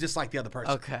much you dislike the other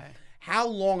person. Okay. How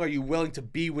long are you willing to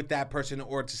be with that person in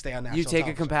order to stay on national television? You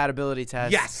take a compatibility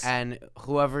test. Yes. And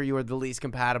whoever you are the least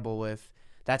compatible with,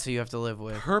 that's who you have to live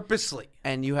with. Purposely.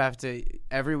 And you have to,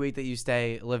 every week that you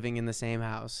stay living in the same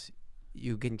house,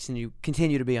 you continue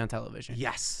to be on television.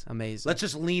 Yes. Amazing. Let's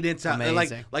just lean into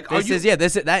amazing. Like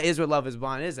that is what Love is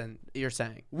Blind is, and you're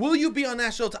saying. Will you be on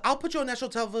national? I'll put you on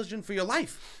national television for your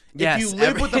life. Yes, if you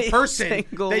live with a person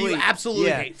that you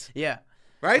absolutely hate. Yeah.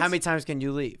 Right? How many times can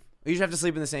you leave? You just have to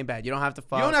sleep in the same bed. You don't have to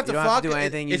fuck. You don't have to do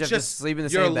anything. You just have to sleep in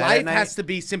the same bed. Your life has to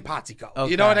be simpatico.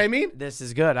 Okay. You know what I mean? This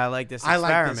is good. I like this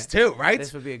experiment. I like this too, right?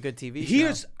 This would be a good TV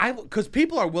show. Because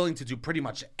people are willing to do pretty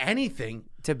much anything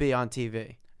to be on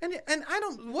TV. And I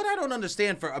don't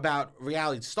understand about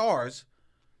reality stars,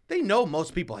 they know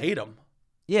most people hate them.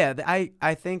 Yeah,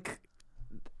 I think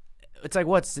it's like,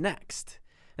 what's next?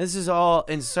 This is all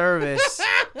in service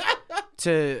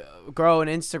to grow an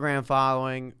Instagram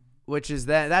following, which is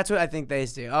that's what I think they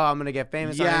see. Oh, I'm gonna get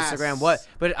famous on Instagram. What?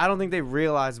 But I don't think they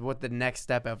realize what the next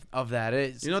step of that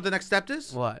is. You know what the next step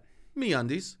is? What?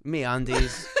 MeUndies.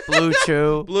 MeUndies. Blue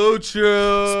Chew. Blue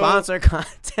Chew. Sponsor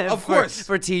content of course.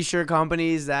 For t-shirt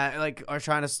companies that like are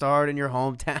trying to start in your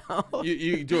hometown.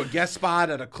 You do a guest spot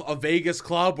at a Vegas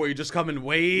club where you just come and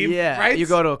wave. Yeah. Right? You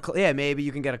go to maybe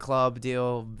you can get a club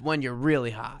deal when you're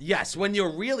really hot. Yes, when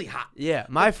you're really hot. Yeah.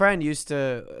 My friend used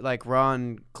to like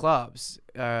run clubs.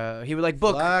 He would like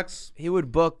book. Flex. He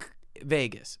would book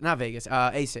Vegas. Not Vegas.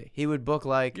 AC. He would book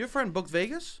like. Your friend booked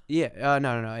Vegas? Yeah.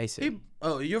 No. AC.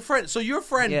 Your friend. So your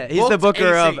friend. Yeah, he's the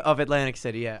booker of Atlantic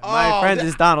City. Yeah, my friend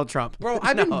is Donald Trump. Bro,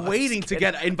 I've been waiting to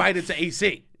get invited to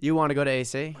AC. You want to go to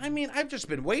AC? I mean, I've just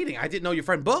been waiting. I didn't know your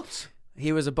friend booked.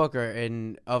 He was a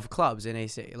booker of clubs in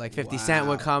AC. Like 50 Cent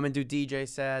would come and do DJ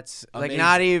sets. Amazing. Like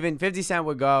not even 50 Cent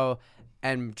would go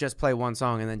and just play one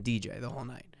song and then DJ the whole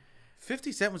night.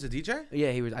 50 Cent was a DJ?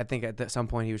 Yeah, he was. I think at some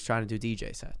point he was trying to do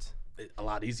DJ sets. A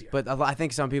lot easier. But I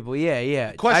think some people,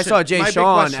 yeah. Question, I saw Jay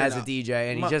Sean as a DJ,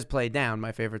 and he my, just played Down,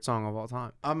 my favorite song of all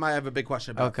time. I might have a big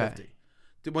question about 50.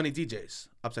 When he DJs,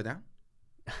 upside down?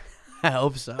 I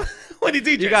hope so. When he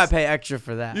DJs. You got to pay extra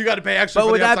for that. You got to pay extra for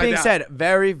But with the that being down. said,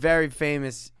 very, very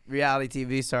famous reality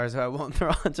TV stars who I won't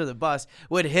throw under the bus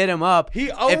would hit him up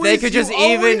if they could just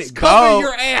even cover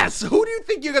your ass. Who do you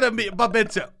think you're going to bump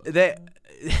into?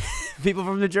 People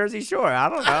from the Jersey Shore. I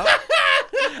don't know.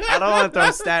 I don't want to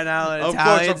throw Staten Island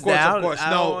Italians down. Of course. I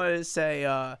don't want to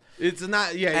say it's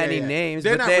not any names.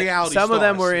 They're but not reality some stars. of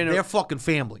them were in. They're fucking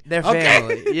family. They're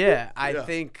family. Yeah, I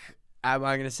think. I'm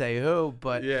not gonna say who,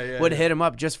 but would hit him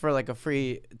up just for like a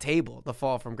free table. The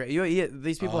fall from grace.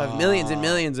 These people have millions and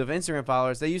millions of Instagram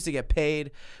followers. They used to get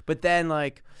paid, but then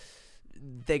like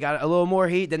they got a little more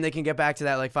heat, then they can get back to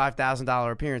that like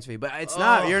 $5,000 appearance fee. But it's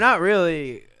not. You're not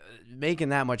really making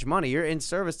that much money. You're in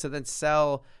service to then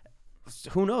sell.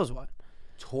 Who knows what?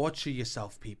 Torture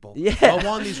yourself, people. Yeah. Go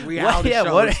on these reality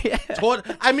shows.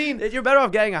 I mean, you're better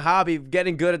off getting a hobby,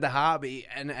 getting good at the hobby,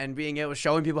 and being able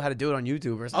showing people how to do it on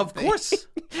YouTube or something. Of course.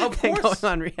 Going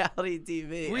on reality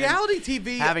TV. Reality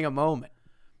TV. Having a moment.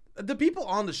 The people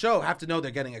on the show have to know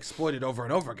they're getting exploited over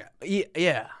and over again.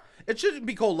 Yeah. It shouldn't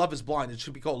be called Love is Blind. It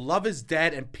should be called Love is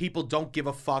Dead, and people don't give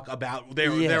a fuck about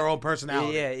their own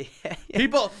personality. Yeah.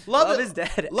 People love is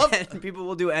dead. And people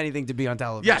will do anything to be on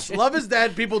television. Yes, love is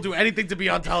dead. People do anything to be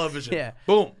on television. Yeah.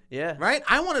 Boom. Yeah. Right?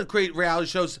 I want to create reality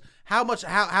shows. How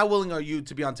willing are you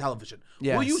to be on television?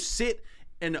 Yes. Will you sit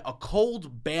in a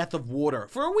cold bath of water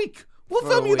for a week? We'll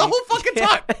film you the whole fucking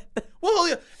time.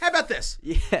 Well, how about this?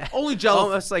 Yeah. Only Jello.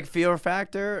 Almost like Fear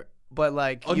Factor. But,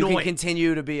 like, you can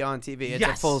continue to be on TV. It's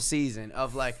a full season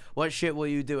of, like, what shit will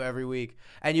you do every week?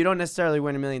 And you don't necessarily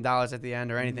win $1 million at the end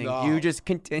or anything. No. You just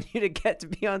continue to get to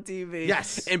be on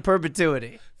TV in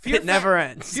perpetuity. It never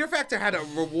ends. Fear Factor had a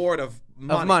reward of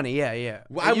money. Of money, yeah.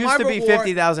 It used to be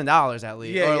 $50,000 at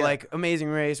least. Or, like, Amazing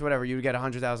Race, whatever. You would get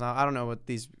 $100,000. I don't know what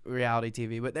these reality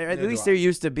TV, but at least there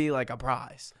used to be, like, a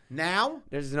prize. Now?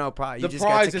 There's no prize. The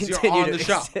prize is you're on the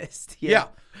show. Yeah.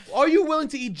 Are you willing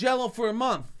to eat Jell-O for a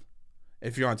month?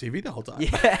 If you're on TV the whole time.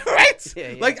 Yeah. Right?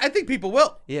 Yeah. Like, I think people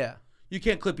will. Yeah. You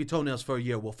can't clip your toenails for a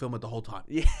year. We'll film it the whole time.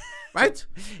 Yeah. Right?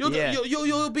 You'll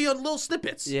be on little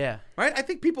snippets. Yeah. Right? I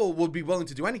think people would be willing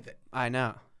to do anything. I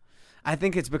know. I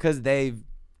think it's because they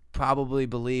probably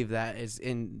believe that is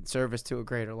in service to a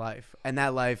greater life. And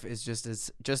that life is just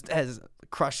as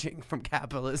crushing from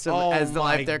capitalism as the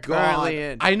life they're currently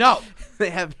in. I know. They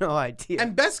have no idea.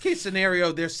 And best case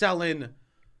scenario, they're selling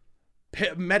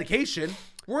medication.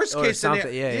 Worst case scenario,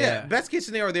 yeah. Best case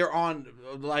scenario, they're on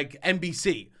like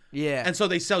NBC. Yeah. And so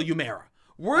they sell Humira.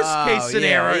 Worst case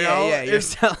scenario, you're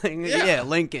selling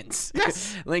Lincolns.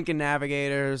 Yes. Lincoln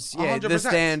Navigators. Yeah, 100%. The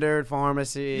Standard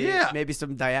Pharmacy. Yeah. Maybe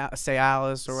some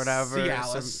Cialis or whatever.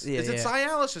 Cialis. Is it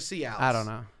Cialis or Cialis? I don't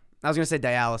know. I was gonna say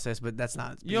dialysis, but that's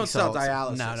not. You don't sell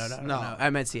dialysis. No.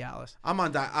 I meant Cialis. I'm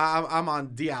on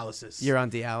dialysis. You're on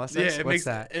dialysis. Yeah, What's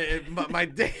that? My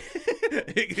dick.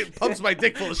 It pumps my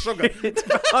dick full of sugar. It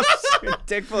pumps your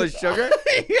dick full of sugar.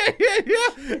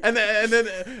 yeah.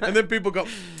 And then people go,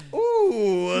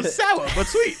 ooh, sour but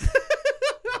sweet.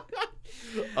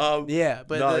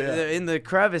 In the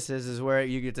crevices is where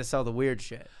you get to sell the weird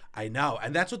shit. I know.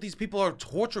 And that's what these people are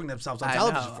torturing themselves on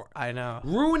television for. I know.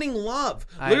 Ruining love.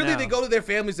 Literally, they go to their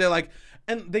families. They're like,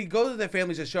 and they go to their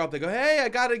families and show up. They go, hey, I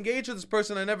got engaged with this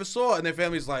person I never saw. And their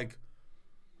family's like,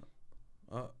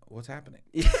 what's happening?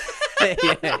 Yeah.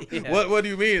 What do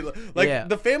you mean? Like,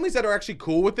 the families that are actually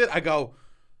cool with it, I go,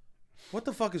 What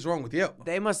the fuck is wrong with you?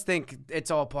 They must think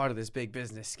it's all part of this big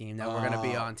business scheme that we're going to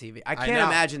be on TV. I can't know.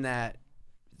 imagine that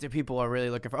the people are really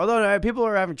looking for. Although people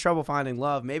are having trouble finding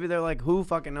love. Maybe they're like, who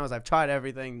fucking knows? I've tried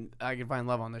everything. I can find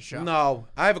love on this show. No,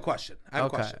 I have a question.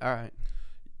 Okay, all right.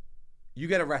 You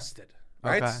get arrested,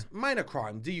 right? Okay. It's minor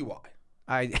crime, DUI.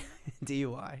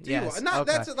 DUI. Yes. No,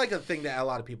 okay. That's like a thing that a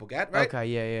lot of people get, right? Okay,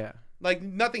 yeah. Like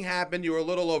nothing happened. You were a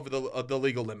little over the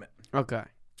legal limit. Okay.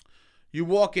 You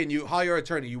walk in. You hire an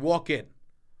attorney. You walk in.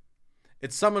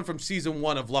 It's someone from season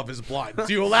 1 of Love Is Blind.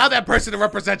 Do you allow that person to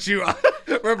represent you?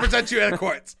 Represent you in the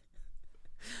courts?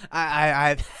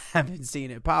 I haven't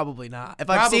seen it. Probably not. If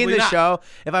I've seen the show,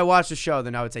 if I watched the show,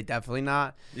 then I would say definitely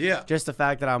not. Yeah. Just the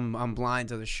fact that I'm blind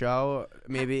to the show,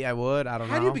 maybe I would. I don't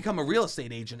know. How do you become a real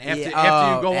estate agent after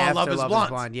you go on Love Is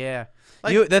Blind? Yeah.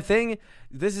 Like,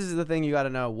 This is the thing you got to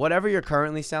know. Whatever you're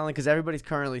currently selling, because everybody's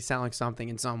currently selling something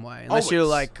in some way, unless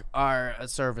you are a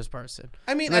service person.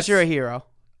 I mean, unless you're a hero.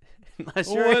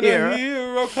 Unless you're when a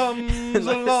hero comes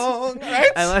along, right?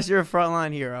 Unless you're a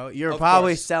frontline hero, you're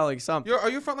probably selling something. Are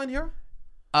you a frontline hero?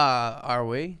 Are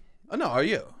we? Oh, no, are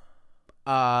you?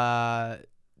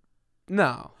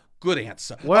 No. Good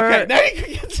answer. Okay, now you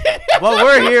can continue. Well,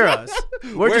 we're heroes.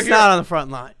 We're just not on the front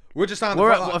line. We're just on the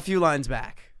front line. We're a few lines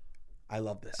back. I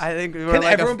love this. I think we're Can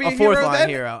like everyone be a fourth line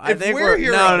hero. I think we're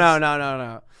heroes.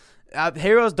 No.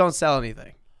 Heroes don't sell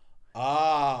anything.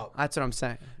 Oh. That's what I'm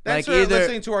saying. Thanks like for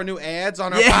listening to our new ads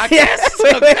on our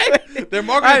podcast. Okay? They're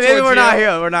marketing towards maybe we're not you.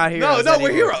 heroes. We're not heroes. No,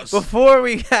 we're heroes. Before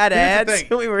we had ads,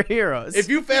 thing. we were heroes. If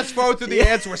you fast forward through the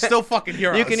ads, we're still fucking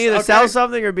heroes. You can either sell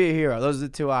something or be a hero. Those are the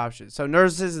two options. So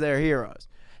nurses, they're heroes.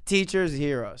 Teachers,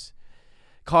 heroes.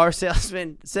 Car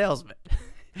salesmen.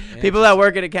 People that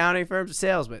work at accounting firms,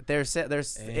 salesmen. They're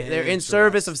in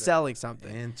service of selling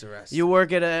something. Interesting. You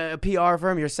work at a PR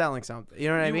firm, you're selling something. You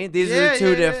know what I mean? These are the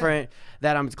two different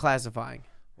that I'm classifying.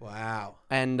 Wow.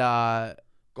 And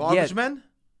garbage men?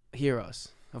 Heroes,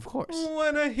 of course.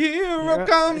 When a hero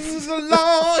comes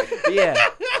along. Yeah.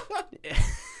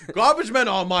 Garbage men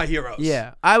are my heroes.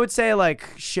 Yeah. I would say like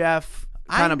chef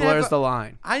kind of blurs the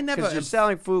line. Because you're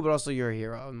selling food, but also you're a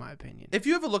hero, in my opinion. If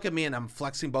you ever look at me and I'm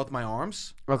flexing both my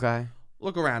arms, okay,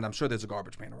 look around. I'm sure there's a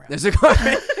garbage man around. There's a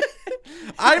garbage.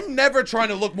 I'm never trying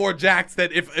to look more jacked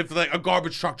than if like a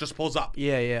garbage truck just pulls up.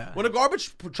 Yeah. When a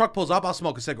garbage truck pulls up, I'll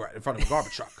smoke a cigarette in front of a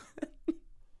garbage truck.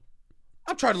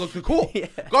 I'm trying to look cool. Yeah.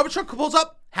 Garbage truck pulls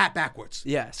up, hat backwards.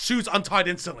 Yes. Shoes untied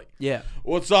instantly. Yeah.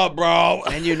 What's up, bro?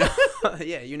 And you know,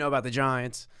 you know about the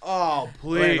Giants. Oh,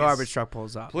 please. When a garbage truck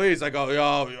pulls up. Please, I go,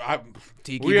 yo, we had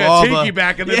Tiki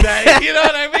back in the day. You know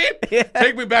what I mean? Yeah.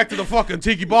 Take me back to the fucking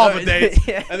Tiki Barber days.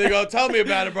 Yeah. And they go, tell me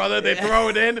about it, brother. They throw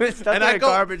it in. And I go,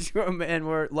 garbage man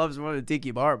loves more than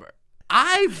Tiki Barber.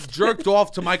 I've jerked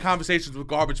off to my conversations with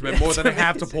garbage men more than I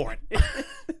have to porn.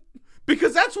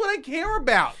 Because that's what I care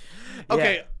about.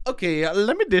 Okay,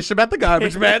 let me dish about the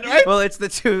garbage man, right? Well, that's the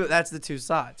two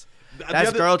sides.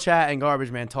 That's girl chat and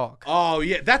garbage man talk. Oh,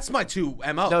 yeah, that's my two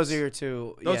MOs. Those are your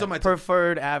two. Those are my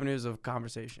preferred avenues of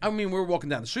conversation. I mean, we were walking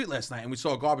down the street last night and we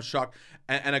saw a garbage truck,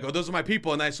 and I go, those are my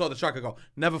people. And I saw the truck. I go,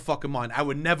 never fucking mind. I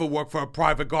would never work for a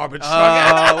private garbage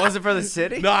truck. Was it for the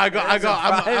city? No, I'm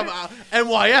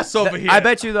NYS over here. I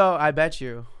bet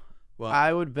you. What?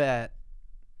 I would bet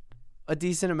a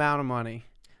decent amount of money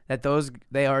that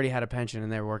they already had a pension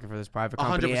and they were working for this private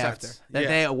company 100%. after. That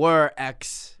they were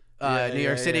New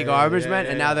York City garbage men,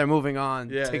 and now they're moving on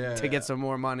to get some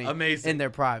more money. Amazing. In their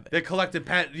private. They're collecting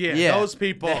those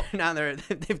people. Now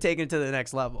they've taken it to the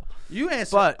next level. You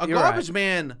answer. But a garbage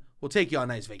man will take you on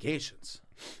nice vacations.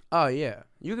 Oh, yeah.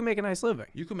 You can make a nice living.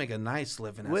 You can make a nice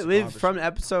living. From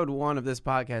episode 1 of this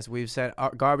podcast, we've said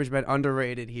garbage men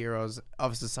underrated heroes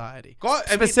of society.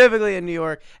 Specifically in New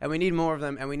York, and we need more of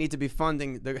them, and we need to be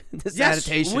funding the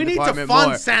sanitation department more. We need to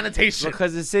fund sanitation.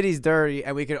 Because the city's dirty,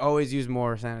 and we could always use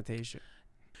more sanitation.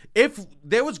 If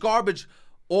there was garbage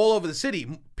all over the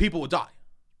city, people would die.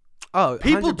 Oh,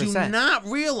 people 100%. do not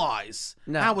realize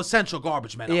how essential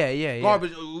garbage men are. Yeah.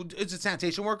 Garbage. Is it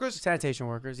sanitation workers? Sanitation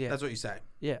workers, yeah. That's what you say.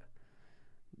 Yeah.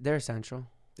 They're essential.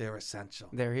 They're essential.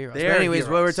 They're heroes. But anyways,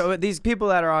 what we're talking, these people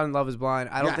that are on Love Is Blind,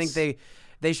 I don't think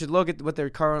they should look at what they're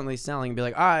currently selling and be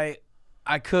like, I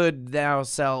could now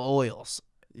sell oils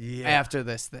after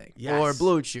this thing, or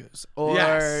Blue Chews, or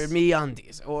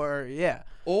MeUndies,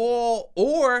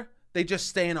 or they just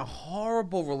stay in a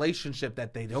horrible relationship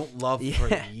that they don't love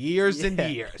for years and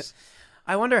years.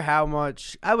 I wonder how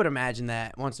much. I would imagine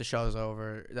that once the show's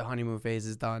over, the honeymoon phase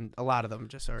is done. A lot of them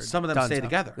just are. Some of them stay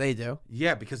together. They do.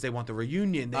 Yeah, because they want the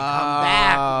reunion. They come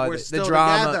back. We're still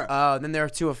together. Oh, then they're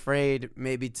too afraid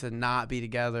maybe to not be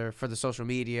together for the social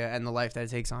media and the life that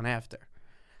it takes on after.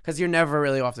 Because you're never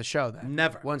really off the show then.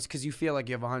 Never. Once, because you feel like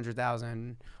you have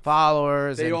 100,000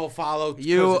 followers. They all follow.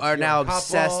 You are now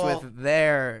obsessed with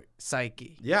their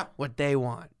psyche. Yeah. What they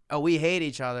want. Oh, we hate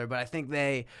each other, but I think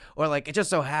or like it just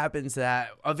so happens that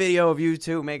a video of you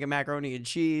two making macaroni and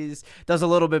cheese does a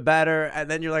little bit better,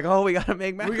 and then you're like, oh, we gotta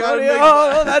make macaroni.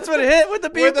 That's what it hit with the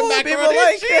people. We're the macaroni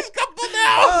and cheese couple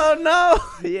now. Oh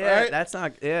no. Yeah, right? That's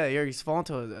not. Yeah, you're falling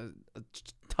to a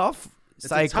tough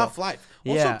cycle. It's a tough life.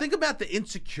 Also, think about the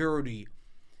insecurity.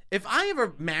 If I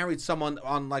ever married someone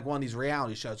on like one of these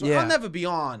reality shows, I'll never be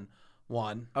on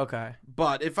one. Okay.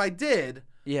 But if I did,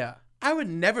 yeah, I would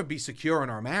never be secure in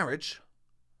our marriage.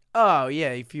 Oh,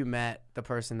 yeah, if you met the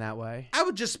person that way. I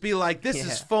would just be like, this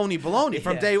is phony baloney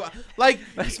from day one. Like,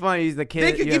 that's funny. He's the kid.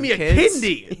 They could give me a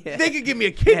kidney. Yeah. They could give me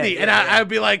a kidney, and I'd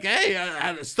be like, hey,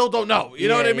 I still don't know. You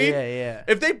know what I mean? Yeah.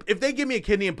 If they give me a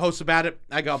kidney and post about it,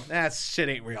 I go, that shit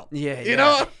ain't real. Yeah. You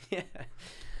know? Yeah.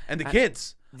 And the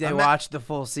kids. They watch the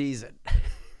full season.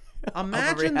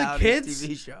 Imagine the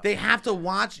kids. They have to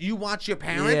watch. You watch your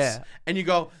parents, and you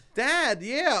go, Dad,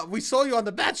 we saw you on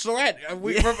The Bachelorette.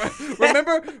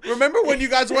 Remember when you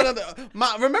guys went on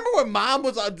remember when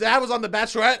Dad was on The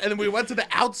Bachelorette, and then we went to the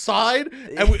outside,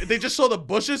 and they just saw the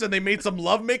bushes, and they made some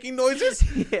lovemaking noises?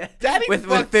 Yeah. Daddy with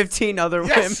 15 other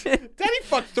women. Daddy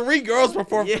fucked 3 girls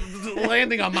before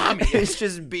landing on Mommy. It's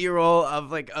just B-roll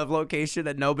of location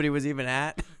that nobody was even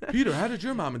at. Peter, how did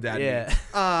your mom and dad meet?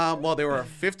 Well, there were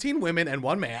 15 women and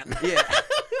 1 man. Yeah.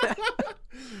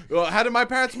 How did my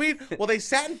parents meet? Well, they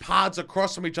sat in pods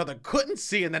across from each other, couldn't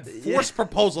see, and then forced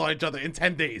proposal on each other in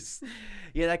 10 days.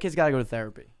 Yeah, that kid's got to go to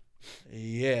therapy.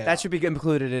 Yeah. That should be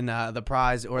included in the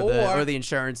prize or the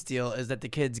insurance deal, is that the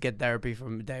kids get therapy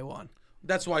from day one.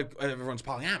 That's why everyone's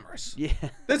polyamorous. Yeah.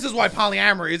 This is why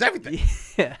polyamory is everything.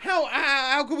 Yeah.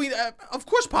 How could we? Of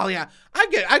course,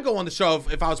 I'd go on the show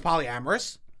if I was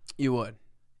polyamorous. You would.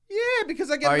 Yeah,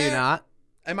 because I get. Are you not?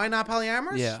 Am I not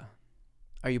polyamorous? Yeah.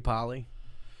 Are you poly?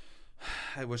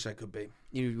 I wish I could be.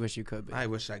 You wish you could be. I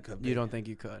wish I could be. You don't think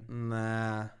you could?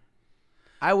 Nah.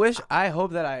 I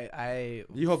hope that I.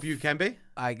 You hope you can be?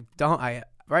 I don't.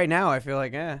 Right now I feel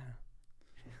like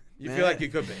You feel like you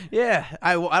could be? Yeah.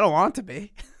 I don't want to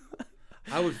be.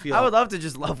 I would love to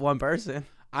just love one person.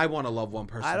 I want to love one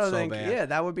person bad. Yeah,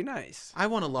 that would be nice. I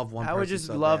want to love one person. I would just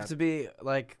love to be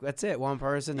like, that's it, one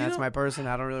person. That's my person.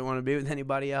 I don't really want to be with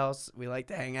anybody else. We like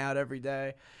to hang out every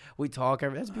day. We talk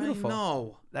that's beautiful. I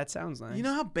know. That sounds nice. You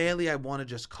know how badly I want to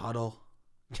just cuddle?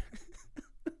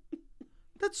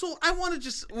 That's all. I want to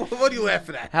just. What are you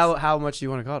laughing at? How much do you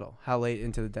want to cuddle? How late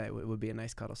into the day would be a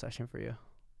nice cuddle session for you?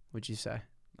 Would you say?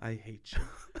 I hate you.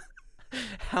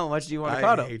 How much do you want to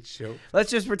cuddle? I hate you.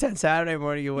 Let's just pretend Saturday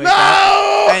morning you wake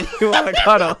up and you want to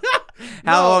cuddle.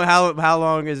 How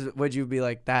long would you be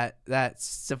like that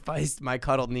sufficed my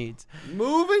cuddle needs?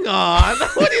 Moving on.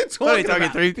 What are you talking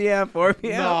about? 3 p.m., 4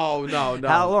 p.m.? No.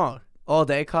 How long? All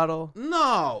day cuddle?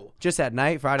 No. Just at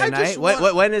night, Friday night?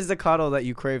 When is the cuddle that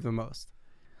you crave the most?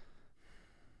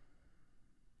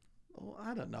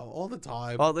 I don't know. All the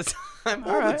time. All the time.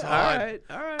 All the time.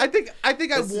 All right. I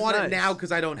think I want it now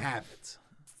because I don't have it.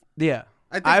 Yeah.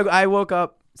 I woke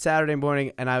up Saturday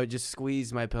morning and I would just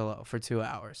squeeze my pillow for 2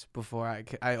 hours before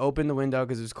I opened the window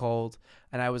because it was cold,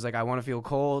 and I was like, I want to feel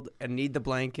cold and need the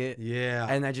blanket. Yeah.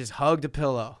 And I just hugged the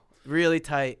pillow really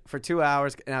tight for 2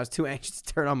 hours, and I was too anxious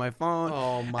to turn on my phone.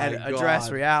 Oh my God. And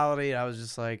address reality. I was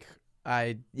just like,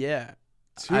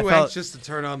 Too anxious to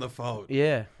turn on the phone.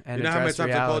 Yeah. And you know how many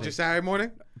times I called you Saturday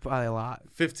morning? Probably a lot.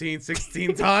 15,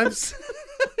 16 times.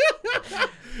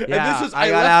 Yeah, I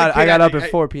got up at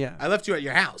 4 p.m. I left you at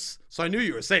your house, so I knew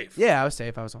you were safe. Yeah, I was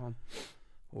safe. I was home.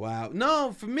 Wow.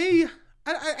 No, for me,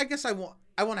 I guess I want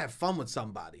to have fun with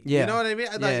somebody. Yeah. You know what I mean?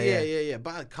 Yeah.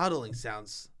 But cuddling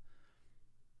sounds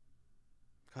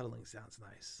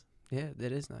nice. Yeah,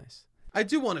 it is nice. I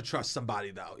do want to trust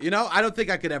somebody, though. You know, I don't think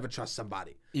I could ever trust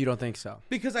somebody. You don't think so?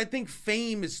 Because I think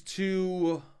fame is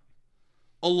too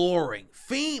alluring.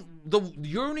 Fame, the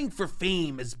yearning for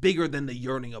fame is bigger than the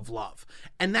yearning of love,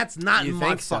 and that's not you in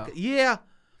think my so? fucking. Yeah,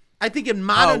 I think in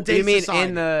modern day society. You mean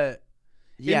in the?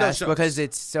 Yes, shows. Because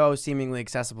it's so seemingly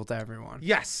accessible to everyone.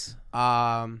 Yes.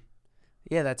 Yeah,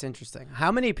 that's interesting.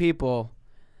 How many people,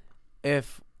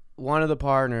 if one of the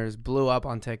partners blew up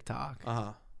on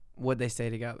TikTok, would they stay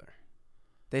together?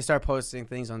 They start posting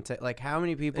things on TikTok. Like, how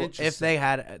many people, if they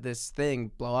had this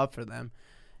thing blow up for them,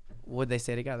 would they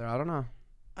stay together? I don't know.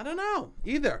 I don't know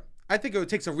either. I think it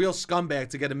takes a real scumbag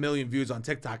to get 1 million views on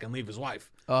TikTok and leave his wife.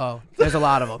 Oh, there's a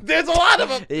lot of them. There's a lot of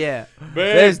them. Yeah, babe,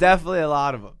 there's definitely a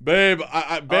lot of them. Babe,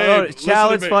 babe.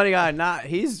 Chowd's funny guy.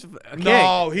 He's a king.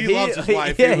 No, he loves his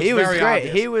wife. Yeah, he was great.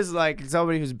 Obvious. He was like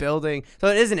somebody who's building. So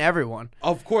it isn't everyone.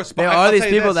 Of course, but there are these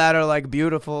people that are like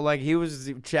beautiful. Like he was.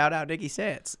 Shout out Nikki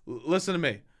Sands. Listen to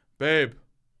me, babe.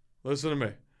 Listen to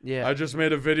me. Yeah. I just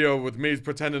made a video with me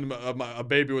pretending a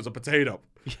baby was a potato.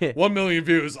 Yeah. 1 million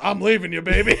views. I'm leaving you,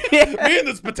 baby. Me and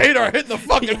this potato are hitting the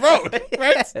fucking road,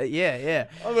 right? Yeah.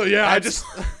 Oh, yeah, I just.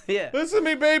 Yeah. Listen to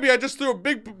me, baby. I just threw a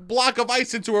big block of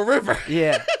ice into a river.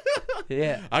 Yeah.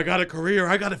 Yeah. I got a career.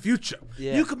 I got a future.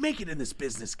 Yeah. You could make it in this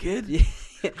business, kid. Yeah.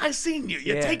 I seen you.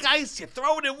 You take ice, you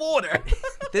throw it in water.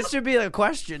 This should be a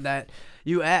question that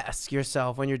you ask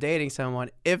yourself when you're dating someone.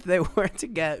 If they were to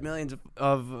get millions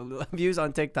of views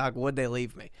on TikTok, would they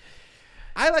leave me?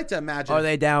 I like to imagine. Are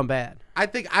they down bad? I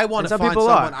think I want to some find people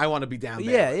someone are. I want to be down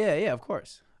bad. Yeah, of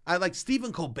course. I like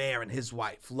Stephen Colbert and his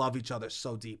wife love each other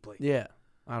so deeply. Yeah.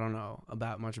 I don't know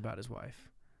much about his wife.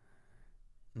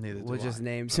 Neither do We'll I. just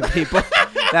name some people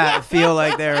that feel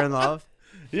like they're in love.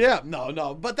 Yeah,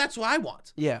 no, but that's what I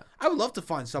want. Yeah. I would love to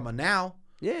find someone now.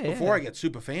 Yeah. Before I get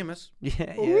super famous.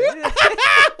 Yeah.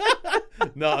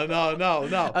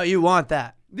 No. Oh, you want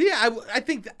that? Yeah, I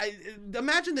think.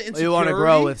 Imagine the insecurity. You want to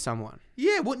grow with someone.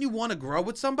 Yeah, wouldn't you want to grow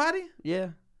with somebody?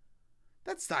 Yeah.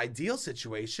 That's the ideal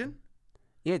situation.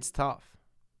 Yeah, it's tough.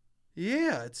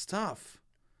 Yeah, it's tough.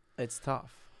 It's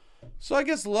tough. So I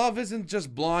guess love isn't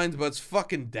just blind, but it's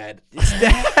fucking dead. It's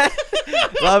dead.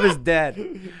 Love is dead.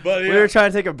 But yeah. We were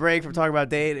trying to take a break from talking about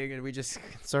dating, and we just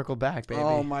circled back, baby.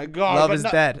 Oh my god. Love is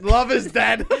dead. Love is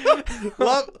dead.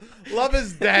 love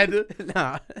is dead.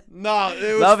 No,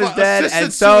 it was love is dead,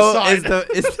 and so is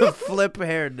the flip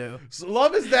hairdo. So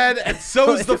love is dead, and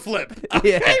so is the flip.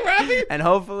 Okay, Robbie. And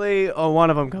hopefully,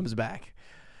 one of them comes back.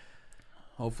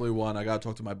 Hopefully, one. I gotta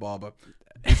talk to my barber.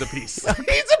 He's a piece.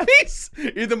 He's a piece.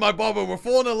 Either my barber, we're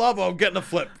falling in love, or I'm getting a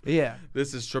flip. Yeah.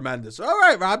 This is tremendous. All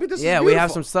right, Robbie. This is beautiful. We have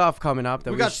some stuff coming up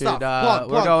that we got should. stuff. Plug.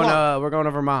 We're going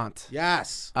to Vermont.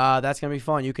 Yes. That's gonna be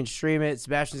fun. You can stream it.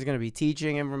 Sebastian's gonna be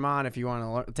teaching in Vermont. If you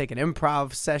want to take an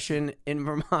improv session in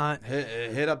Vermont,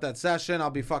 hit up that session. I'll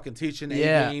be fucking teaching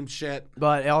A-game shit.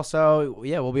 But also,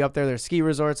 we'll be up there. There's ski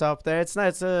resorts up there. It's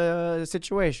a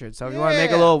situation. So if you want to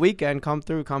make a little weekend, come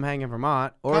hang in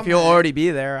Vermont. Or if you'll already be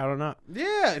there, I don't know.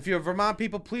 Yeah, if you're Vermont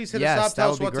people, please hit us up.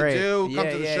 Tell us what to do. Come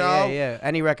to the show. Yeah.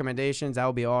 Any recommendations? That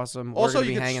would be awesome. Also, we're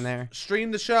gonna be hanging there.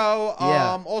 Stream the show.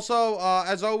 Also,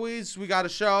 as always, we got a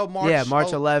show.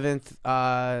 March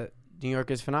 11th. New York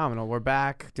is phenomenal. We're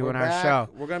back doing our show.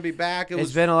 We're gonna be back.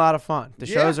 It's been a lot of fun. The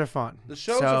shows are fun. The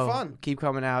shows are fun. Keep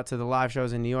coming out to the live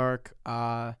shows in New York.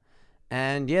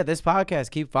 And this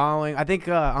podcast, keep following. I think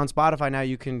on Spotify now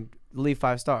you can leave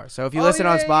 5 stars. So if you listen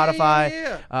on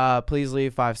Spotify, please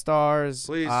leave 5 stars.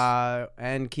 Please.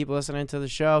 And keep listening to the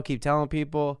show. Keep telling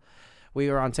people. We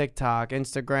are on TikTok,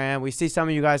 Instagram. We see some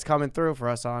of you guys coming through for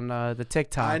us on the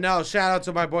TikTok. I know. Shout out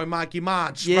to my boy Mikey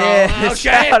Monch. Yeah, bro. Okay.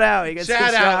 shout out. He gets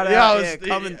shout out. Yo,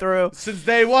 coming through. Since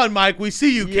day one, Mike, we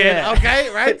see you, kid. Okay,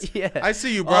 right? Yeah. I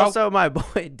see you, bro. Also, my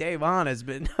boy Dave Hahn has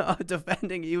been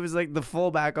defending. He was like the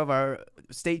fullback of our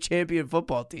state champion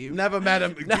football team. Never met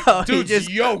him. No, dude's he just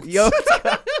yoked.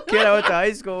 Kid I went to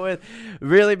high school with.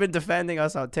 Really been defending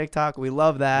us on TikTok. We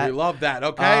love that. We love that.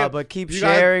 Okay, but keep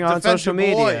sharing on social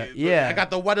media. Yeah, I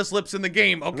got the wettest lips in the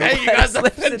game. Okay, you guys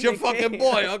defend your fucking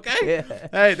boy. Okay, yeah.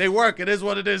 Hey, they work. It is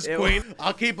what it is, Queen.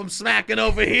 I'll keep them smacking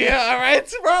over here. All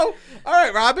right, bro. All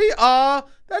right, Robbie.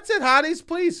 That's it, hotties.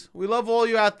 Please, we love all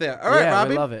you out there. All right,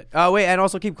 Robbie. We love it. Wait, and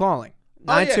also keep calling.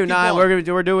 929.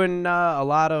 We're doing a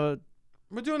lot of.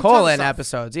 We're doing call-in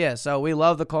episodes, so we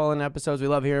love the call-in episodes. We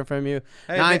love hearing from you.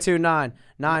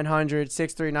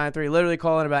 929-900-6393. Literally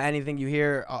call in about anything you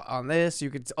hear on this. You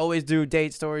could always do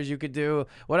date stories. You could do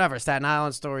whatever, Staten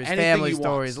Island stories, family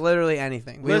stories, literally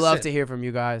anything. We love to hear from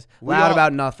you guys. Loud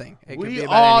about nothing. It could be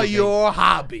about anything. Your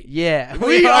hobby. Yeah.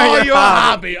 We are your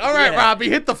hobby. All right, Robbie,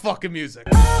 hit the fucking music.